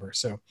even remember.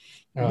 So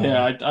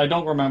I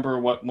don't remember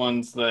what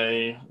ones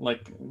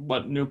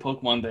what new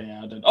Pokemon they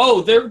added.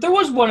 Oh, there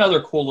was one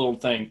other cool little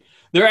thing.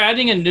 They're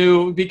adding a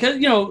new, because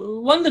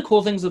one of the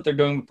cool things that they're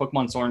doing with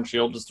Pokemon Sword and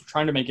Shield is they're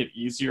trying to make it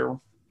easier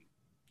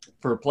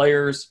for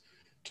players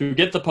to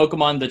get the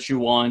Pokemon that you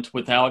want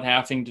without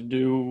having to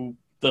do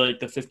the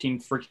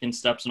 15 freaking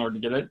steps in order to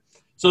get it.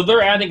 So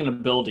they're adding an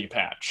ability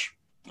patch,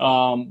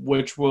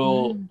 which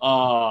will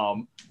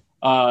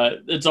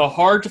it's a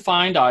hard to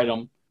find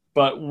item,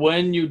 but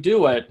when you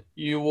do it,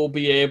 you will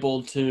be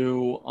able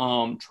to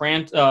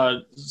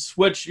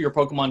switch your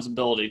Pokemon's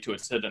ability to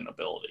its hidden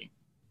ability.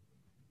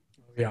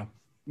 Yeah.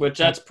 Which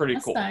that's pretty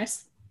cool.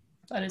 Nice.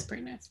 That is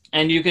pretty nice.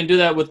 And you can do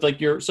that with like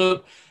your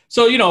so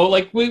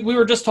like we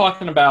were just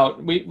talking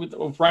about with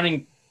a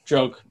running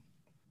joke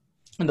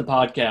in the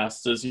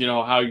podcast is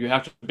how you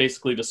have to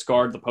basically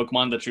discard the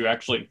Pokemon that you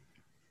actually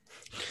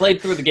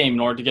played through the game in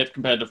order to get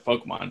competitive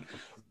Pokemon.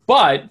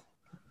 But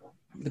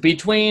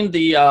between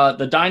the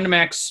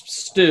Dynamax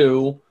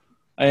stew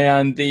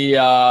and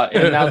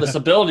and now this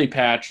ability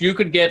patch, you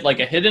could get like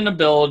a hidden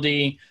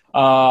ability,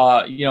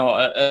 a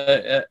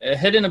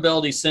hidden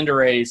ability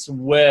Cinderace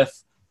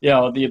with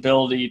the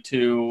ability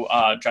to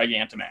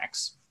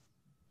Gigantamax.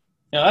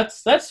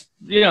 That's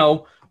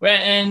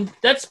and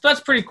that's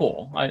pretty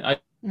cool. I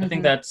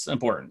think that's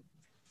important.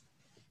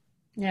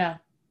 Yeah.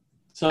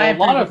 So I a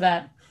lot of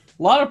that.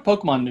 A lot of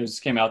Pokemon news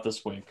came out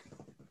this week.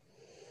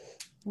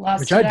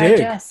 Lots which to I dig.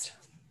 digest.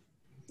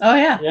 Oh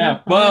yeah. Yeah.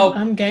 No, well,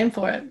 I'm game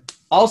for it.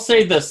 I'll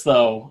say this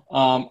though.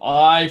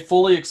 I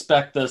fully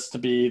expect this to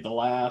be the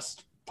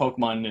last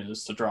Pokemon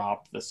news to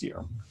drop this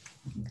year.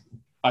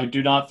 I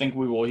do not think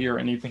we will hear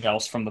anything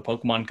else from the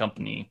Pokemon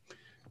Company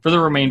for the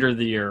remainder of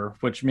the year,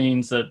 which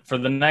means that for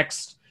the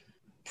next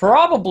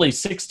probably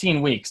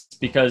 16 weeks,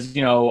 because,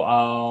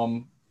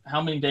 how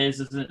many days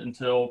is it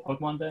until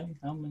Pokemon Day?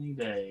 How many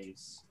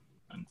days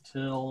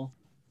until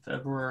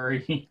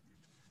February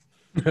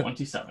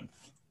 27th?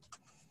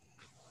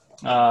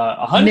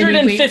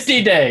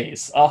 150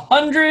 days.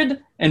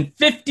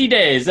 150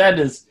 days. That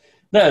is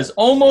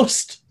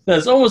almost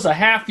a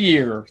half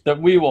year that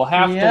we will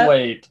have to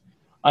wait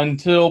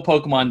until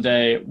Pokemon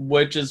Day,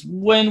 which is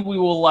when we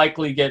will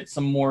likely get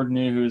some more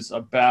news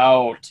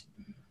about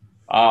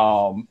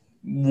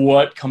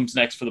what comes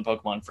next for the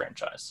Pokemon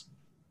franchise.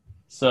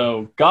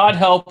 So God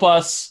help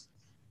us,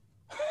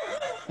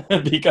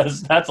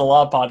 because that's a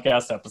lot of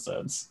podcast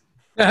episodes.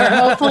 Or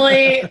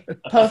hopefully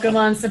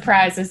Pokemon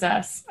surprises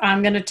us.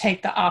 I'm going to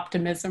take the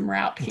optimism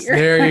route here.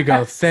 There you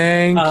go.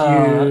 Thank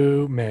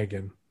you,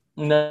 Megan.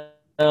 No,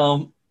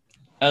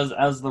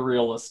 as the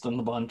realist in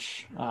the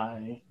bunch,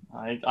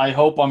 I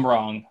hope I'm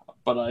wrong,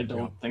 but I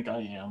don't think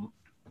I am.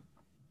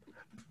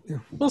 Yeah,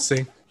 we'll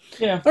see.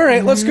 Yeah. All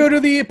right, let's go to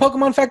the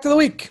Pokemon Fact of the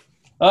Week.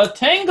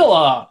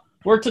 Tangela.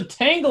 We're to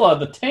Tangela,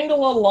 the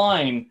Tangela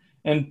line.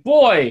 And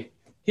boy,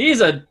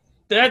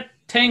 that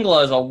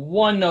Tangela is a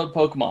one-note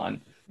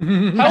Pokemon.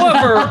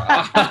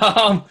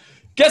 However,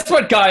 guess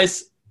what,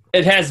 guys?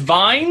 It has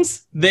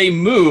vines. They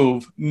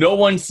move. No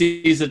one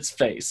sees its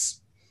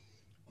face.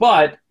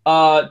 But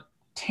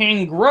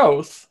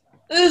Tangrowth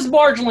is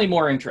marginally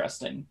more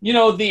interesting.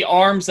 The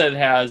arms that it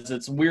has,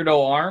 its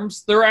weirdo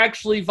arms, they're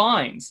actually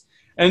vines.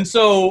 And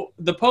so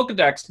the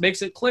Pokedex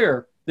makes it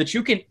clear that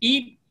you can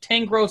eat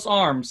Tangrowth's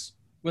arms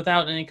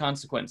without any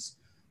consequence.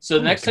 So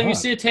the next time you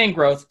see a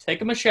Tangrowth,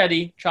 take a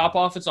machete, chop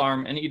off its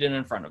arm, and eat it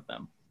in front of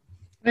them.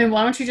 I mean,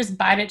 why don't you just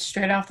bite it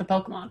straight off the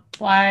Pokemon?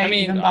 Why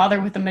even bother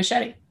with the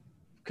machete?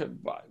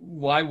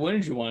 why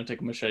wouldn't you want to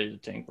take a machete to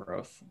tank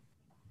growth?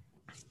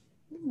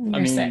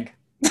 You're sick.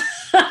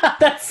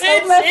 That's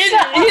so messed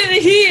up.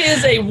 He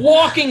is a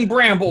walking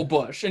bramble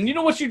bush, and you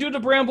know what you do to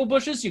bramble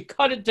bushes? You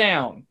cut it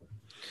down.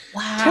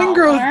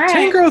 Wow.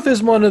 Tangrowth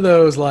is one of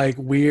those like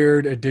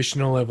weird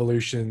additional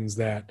evolutions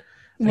that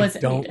I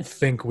don't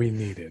think we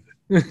needed.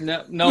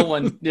 No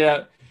one.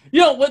 Yeah.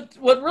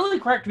 What really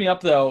cracked me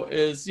up though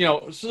is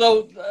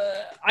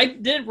I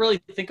didn't really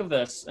think of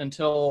this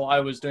until I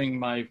was doing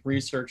my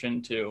research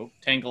into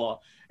Tangela.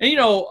 And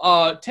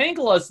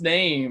Tangela's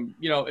name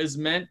is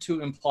meant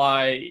to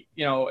imply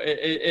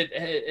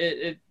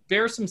it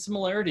bears some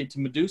similarity to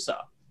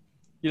Medusa.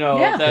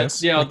 The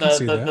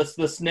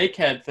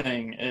snakehead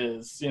thing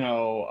is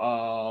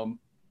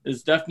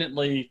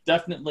definitely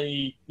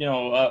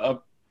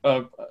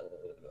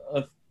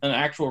an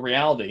actual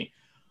reality.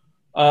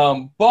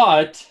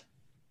 But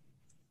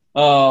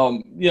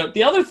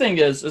the other thing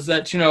is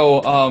that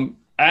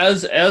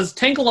as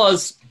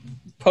Tangela's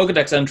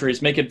Pokedex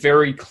entries make it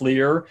very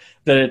clear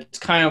that it's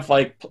kind of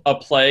like a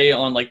play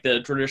on like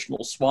the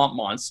traditional swamp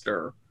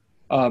monster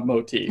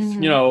motif,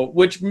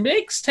 which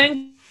makes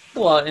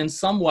Tangela in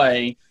some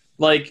way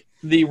like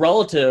the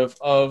relative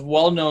of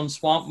well-known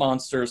swamp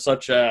monsters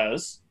such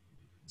as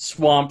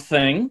Swamp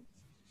Thing,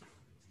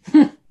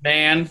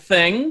 Man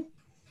Thing,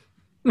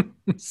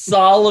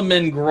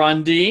 Solomon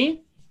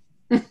Grundy.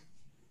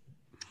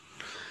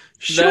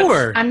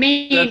 Sure.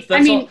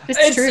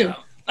 It's true.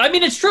 I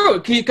mean, it's true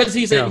because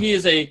he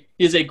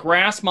is a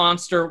grass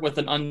monster with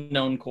an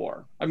unknown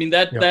core. I mean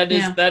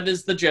that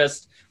is the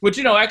gist,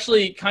 which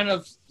actually kind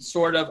of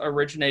sort of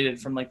originated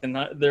from like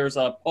there's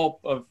a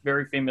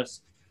very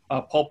famous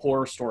pulp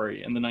horror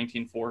story in the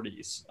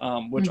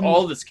 1940s, which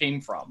all of this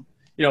came from.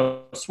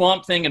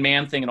 Swamp Thing and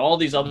Man Thing and all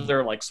these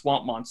other like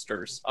swamp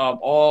monsters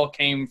all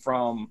came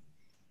from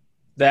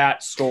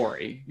that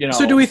story.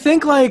 So do we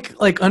think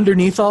like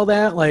underneath all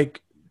that,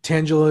 like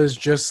Tangela is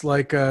just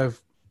like a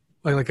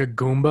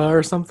Goomba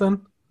or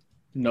something?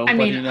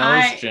 Nobody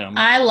knows, Jim.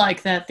 I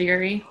like that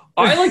theory.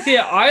 I like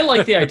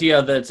the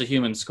idea that it's a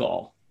human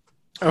skull.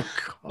 Oh,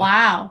 God.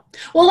 Wow.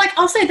 Well, like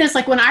I'll say this: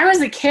 like when I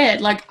was a kid,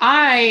 when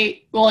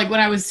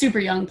I was super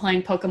young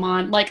playing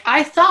Pokemon, like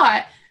I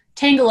thought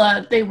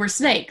Tangela they were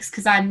snakes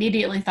because I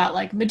immediately thought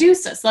like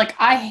Medusa. So, like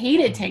I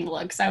hated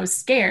Tangela because I was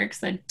scared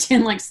because I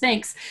didn't like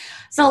snakes.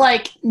 So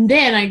like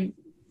then I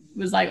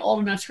was like old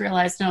enough to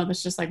realize no,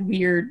 that's just like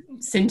weird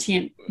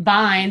sentient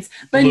vines.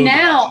 But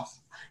now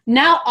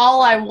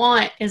all I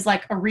want is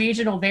like a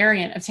regional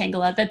variant of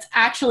Tangela that's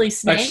actually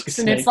snakes,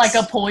 and it's like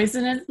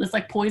it's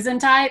like poison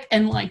type,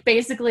 and like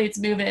basically its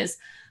move is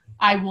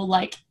I will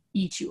like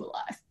eat you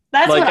alive.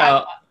 That's like, what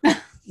I want.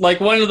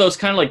 Like one of those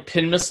kind of like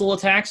pin missile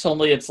attacks,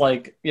 only it's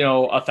like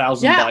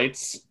 1,000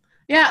 bites.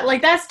 Yeah,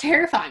 like that's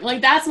terrifying.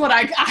 Like that's what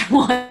I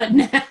want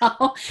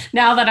now.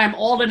 Now that I'm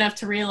old enough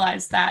to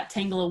realize that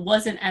Tangela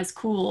wasn't as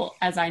cool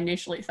as I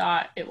initially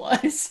thought it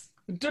was.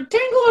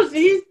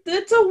 Tangela,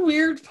 it's a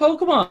weird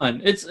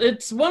Pokemon.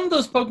 It's one of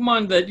those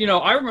Pokemon that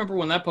I remember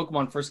when that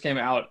Pokemon first came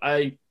out.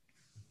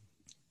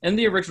 In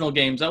the original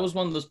games, that was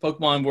one of those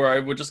Pokemon where I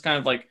would just kind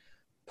of like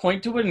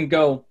point to it and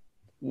go,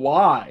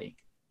 "Why?"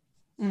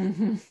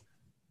 Mm-hmm.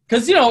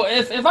 Because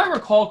if I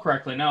recall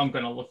correctly, now I'm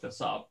going to look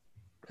this up.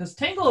 Because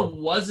Tangela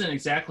wasn't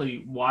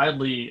exactly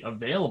widely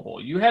available.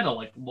 You had to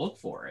like look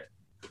for it.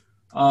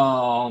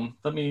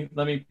 Let me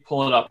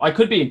pull it up. I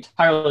could be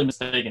entirely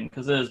mistaken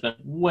because it has been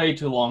way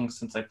too long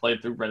since I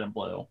played through Red and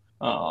Blue.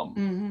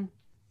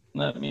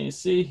 Let me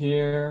see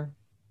here.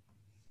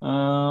 Game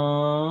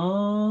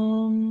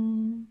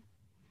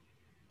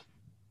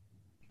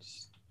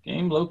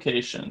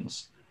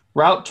locations.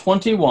 Route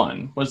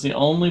 21 was the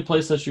only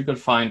place that you could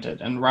find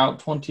it, and Route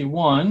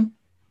 21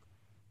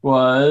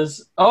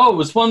 was it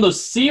was one of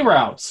those sea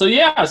routes. So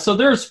so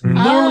there's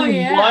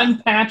literally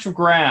one patch of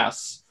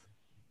grass.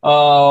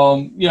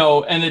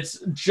 And it's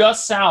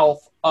just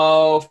south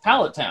of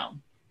Pallet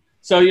Town.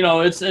 So,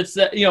 it's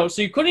that,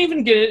 so you couldn't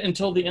even get it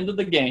until the end of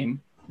the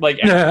game.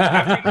 Like,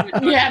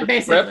 after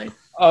basically.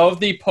 Of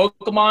the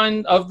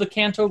Pokemon of the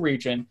Kanto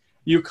region.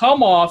 You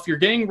come off, you're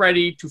getting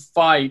ready to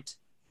fight,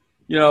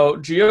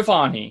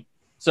 Giovanni.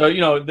 So,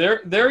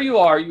 there you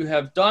are. You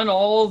have done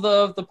all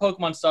the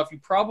Pokemon stuff. You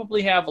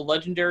probably have a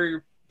legendary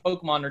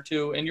Pokemon or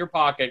two in your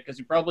pocket because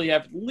you probably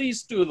have at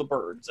least 2 of the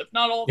birds, if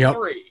not all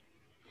 3.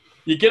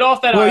 You get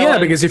off that island. Well, yeah,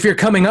 because if you're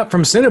coming up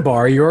from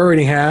Cinnabar, you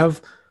already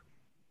have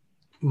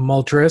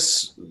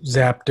Moltres,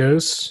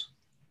 Zapdos.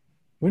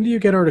 When do you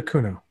get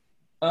Articuno?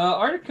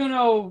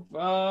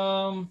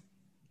 Articuno,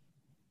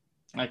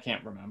 I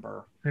can't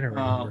remember. I don't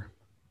remember.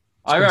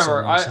 I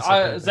remember.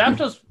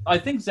 Zapdos. I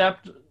think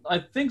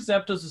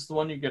Zapdos is the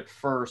one you get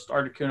first.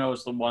 Articuno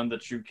is the one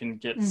that you can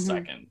get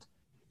second.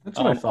 That's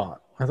what I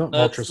thought. I thought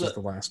Moltres was the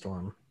last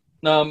one.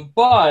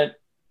 But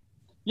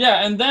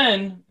yeah, and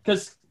then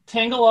because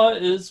Tangela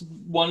is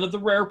one of the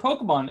rare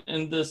Pokemon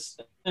in this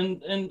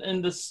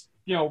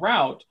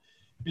route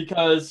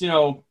because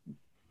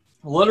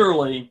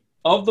literally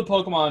of the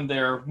Pokemon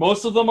there,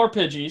 most of them are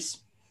Pidgeys.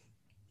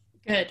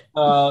 Good.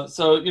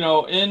 So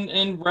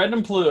in red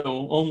and blue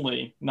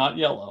only, not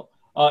yellow.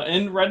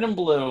 In red and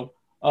blue,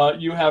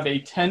 you have a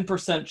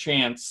 10%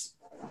 chance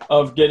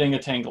of getting a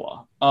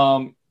Tangela.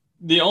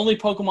 The only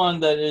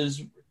Pokemon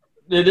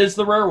it is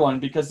the rare one,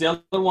 because the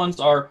other ones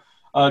are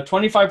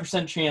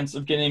 25% chance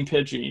of getting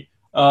Pidgey,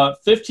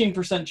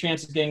 15%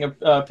 chance of getting a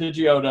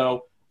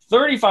Pidgeotto,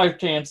 35%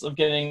 chance of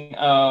getting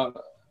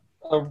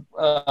the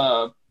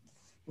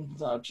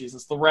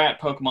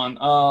rat Pokemon.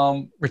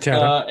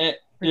 Rattata.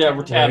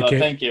 Rattata.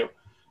 Thank you.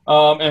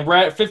 And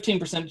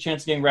 15%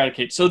 chance of getting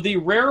Raticate. So the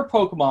rare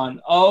Pokemon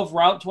of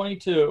Route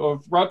 22 or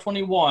Route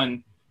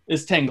 21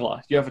 is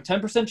Tangela. You have a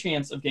 10%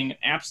 chance of getting an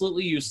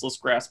absolutely useless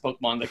grass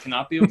Pokemon that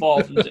cannot be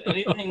evolved into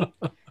anything.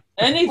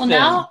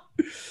 Well,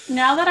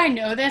 now that I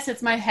know this,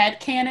 it's my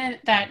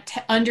headcanon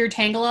that under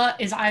Tangela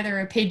is either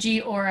a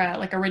Pidgey or a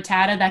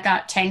Rattata that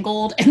got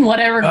tangled in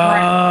whatever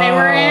grass they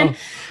were in.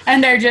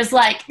 And they're just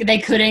like, they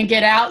couldn't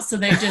get out, so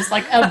they just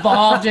like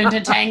evolved into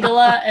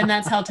Tangela, and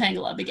that's how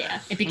Tangela began.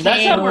 It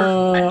became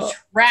a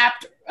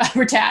trapped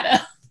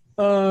Rattata.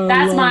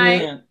 That's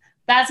my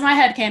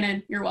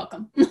headcanon. You're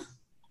welcome.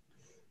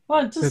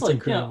 Well, just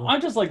like,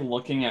 I'm just like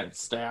looking at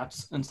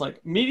stats, and it's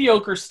like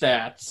mediocre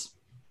stats,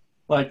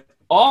 like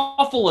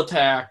awful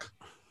attack.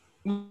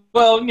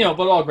 Well,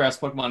 but all grass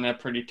Pokemon have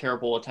pretty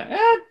terrible attack.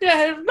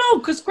 No,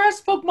 because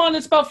grass Pokemon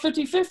is about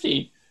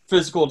 50-50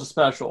 physical to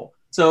special.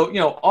 So,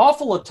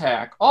 awful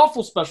attack,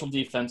 awful special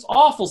defense,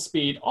 awful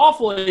speed,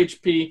 awful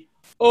HP,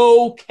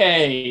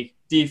 okay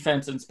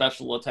defense and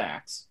special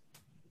attacks.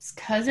 It's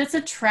because it's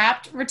a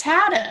trapped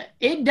Rattata.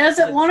 It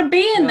doesn't want to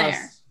be in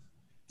there.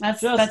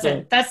 That's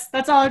it.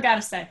 That's all I've got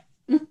to say.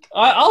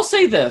 I'll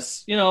say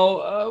this.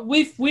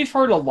 We've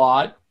heard a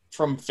lot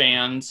from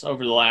fans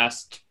over the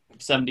last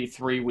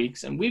 73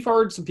 weeks, and we've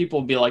heard some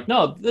people be like,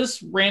 no,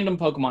 this random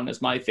Pokemon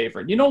is my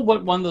favorite. You know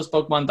what one of those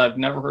Pokemon that I've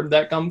never heard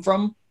that come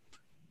from?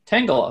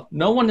 Tangela.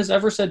 No one has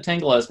ever said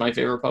Tangela is my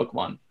favorite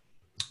Pokemon.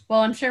 Well,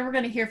 I'm sure we're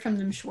going to hear from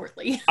them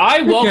shortly.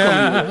 I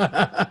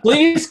welcome you.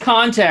 Please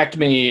contact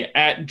me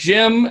at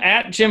Jim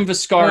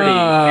Viscardi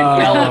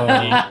and yell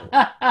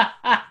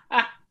at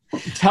me.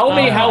 Tell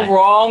me how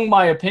wrong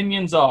my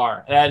opinions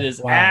are. That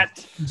is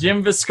at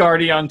Jim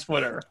Viscardi on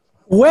Twitter.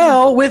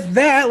 Well, with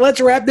that,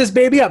 let's wrap this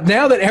baby up.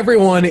 Now that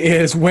everyone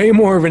is way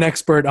more of an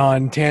expert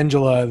on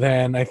Tangela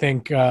than I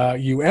think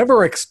you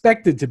ever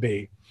expected to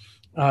be,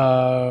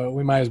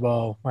 we might as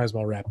well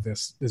wrap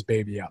this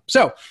baby up.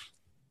 So,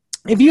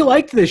 if you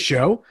liked this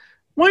show,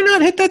 why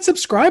not hit that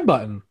subscribe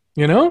button?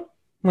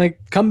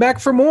 Come back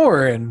for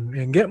more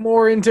and get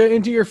more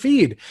into your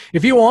feed.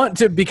 If you want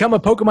to become a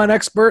Pokemon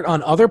expert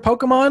on other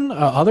Pokemon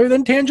other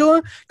than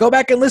Tangela, go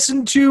back and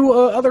listen to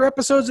other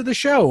episodes of the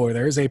show, where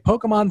there's a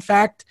Pokemon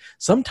fact,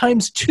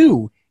 sometimes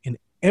two, in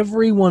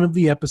every one of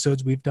the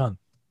episodes we've done.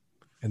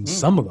 And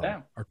some of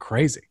them are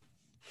crazy.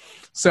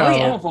 So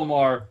some of them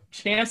are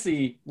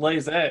Chansey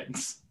lays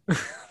eggs.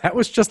 That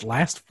was just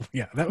last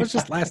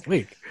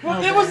week.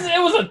 Well, it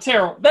was a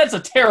terrible. That's a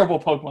terrible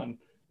Pokemon.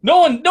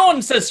 No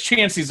one says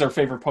Chansey's their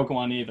favorite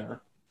Pokemon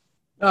either.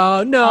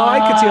 No,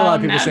 I could see a lot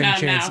of people saying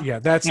Chansey. No. Yeah,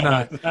 that's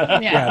not.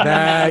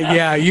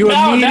 You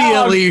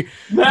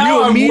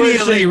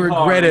immediately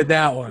regretted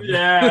that one.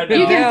 Yeah,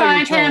 you can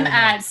find him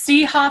at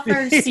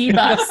Seahoffer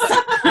Seabus.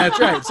 That's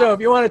right. So if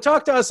you want to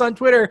talk to us on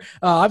Twitter,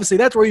 obviously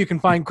that's where you can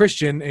find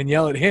Christian and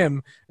yell at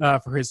him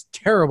for his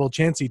terrible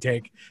Chansey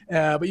take.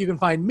 But you can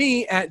find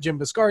me at Jim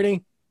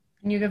Viscardi.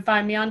 And you can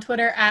find me on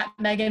Twitter at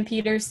Megan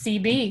Peters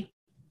CB.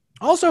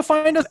 Also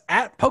find us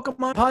at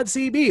Pokemon Pod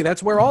CB.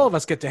 That's where all of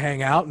us get to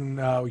hang out,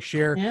 and we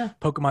share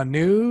Pokemon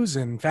news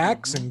and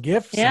facts and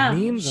GIFs and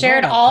memes.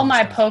 Shared all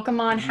my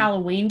Pokemon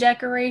Halloween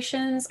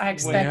decorations. I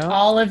expect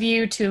all of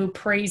you to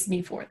praise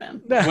me for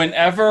them.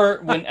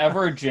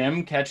 Whenever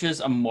Jim catches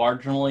a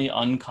marginally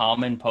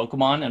uncommon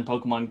Pokemon in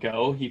Pokemon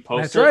Go, he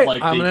posts it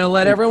like I'm going to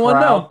let everyone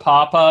know.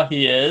 Papa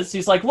he is.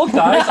 He's like, look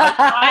guys,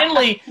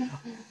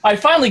 I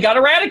finally got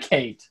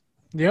Eradicate.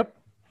 Yep.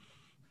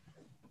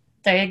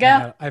 There you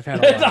go. I've had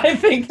a lot. I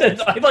think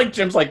that I like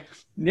Jim's like,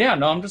 yeah,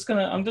 no, I'm just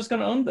gonna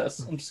own this.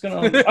 I'm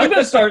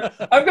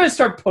gonna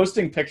start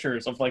posting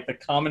pictures of like the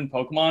common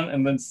Pokemon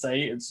and then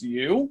say it's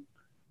you.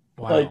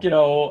 Wow. Like,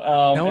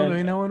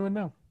 no one would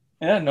know.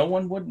 Yeah, no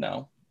one would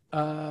know.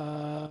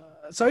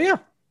 So yeah,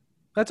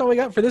 that's all we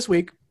got for this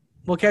week.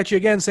 We'll catch you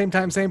again, same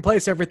time, same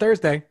place every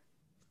Thursday.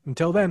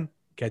 Until then,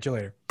 catch you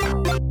later.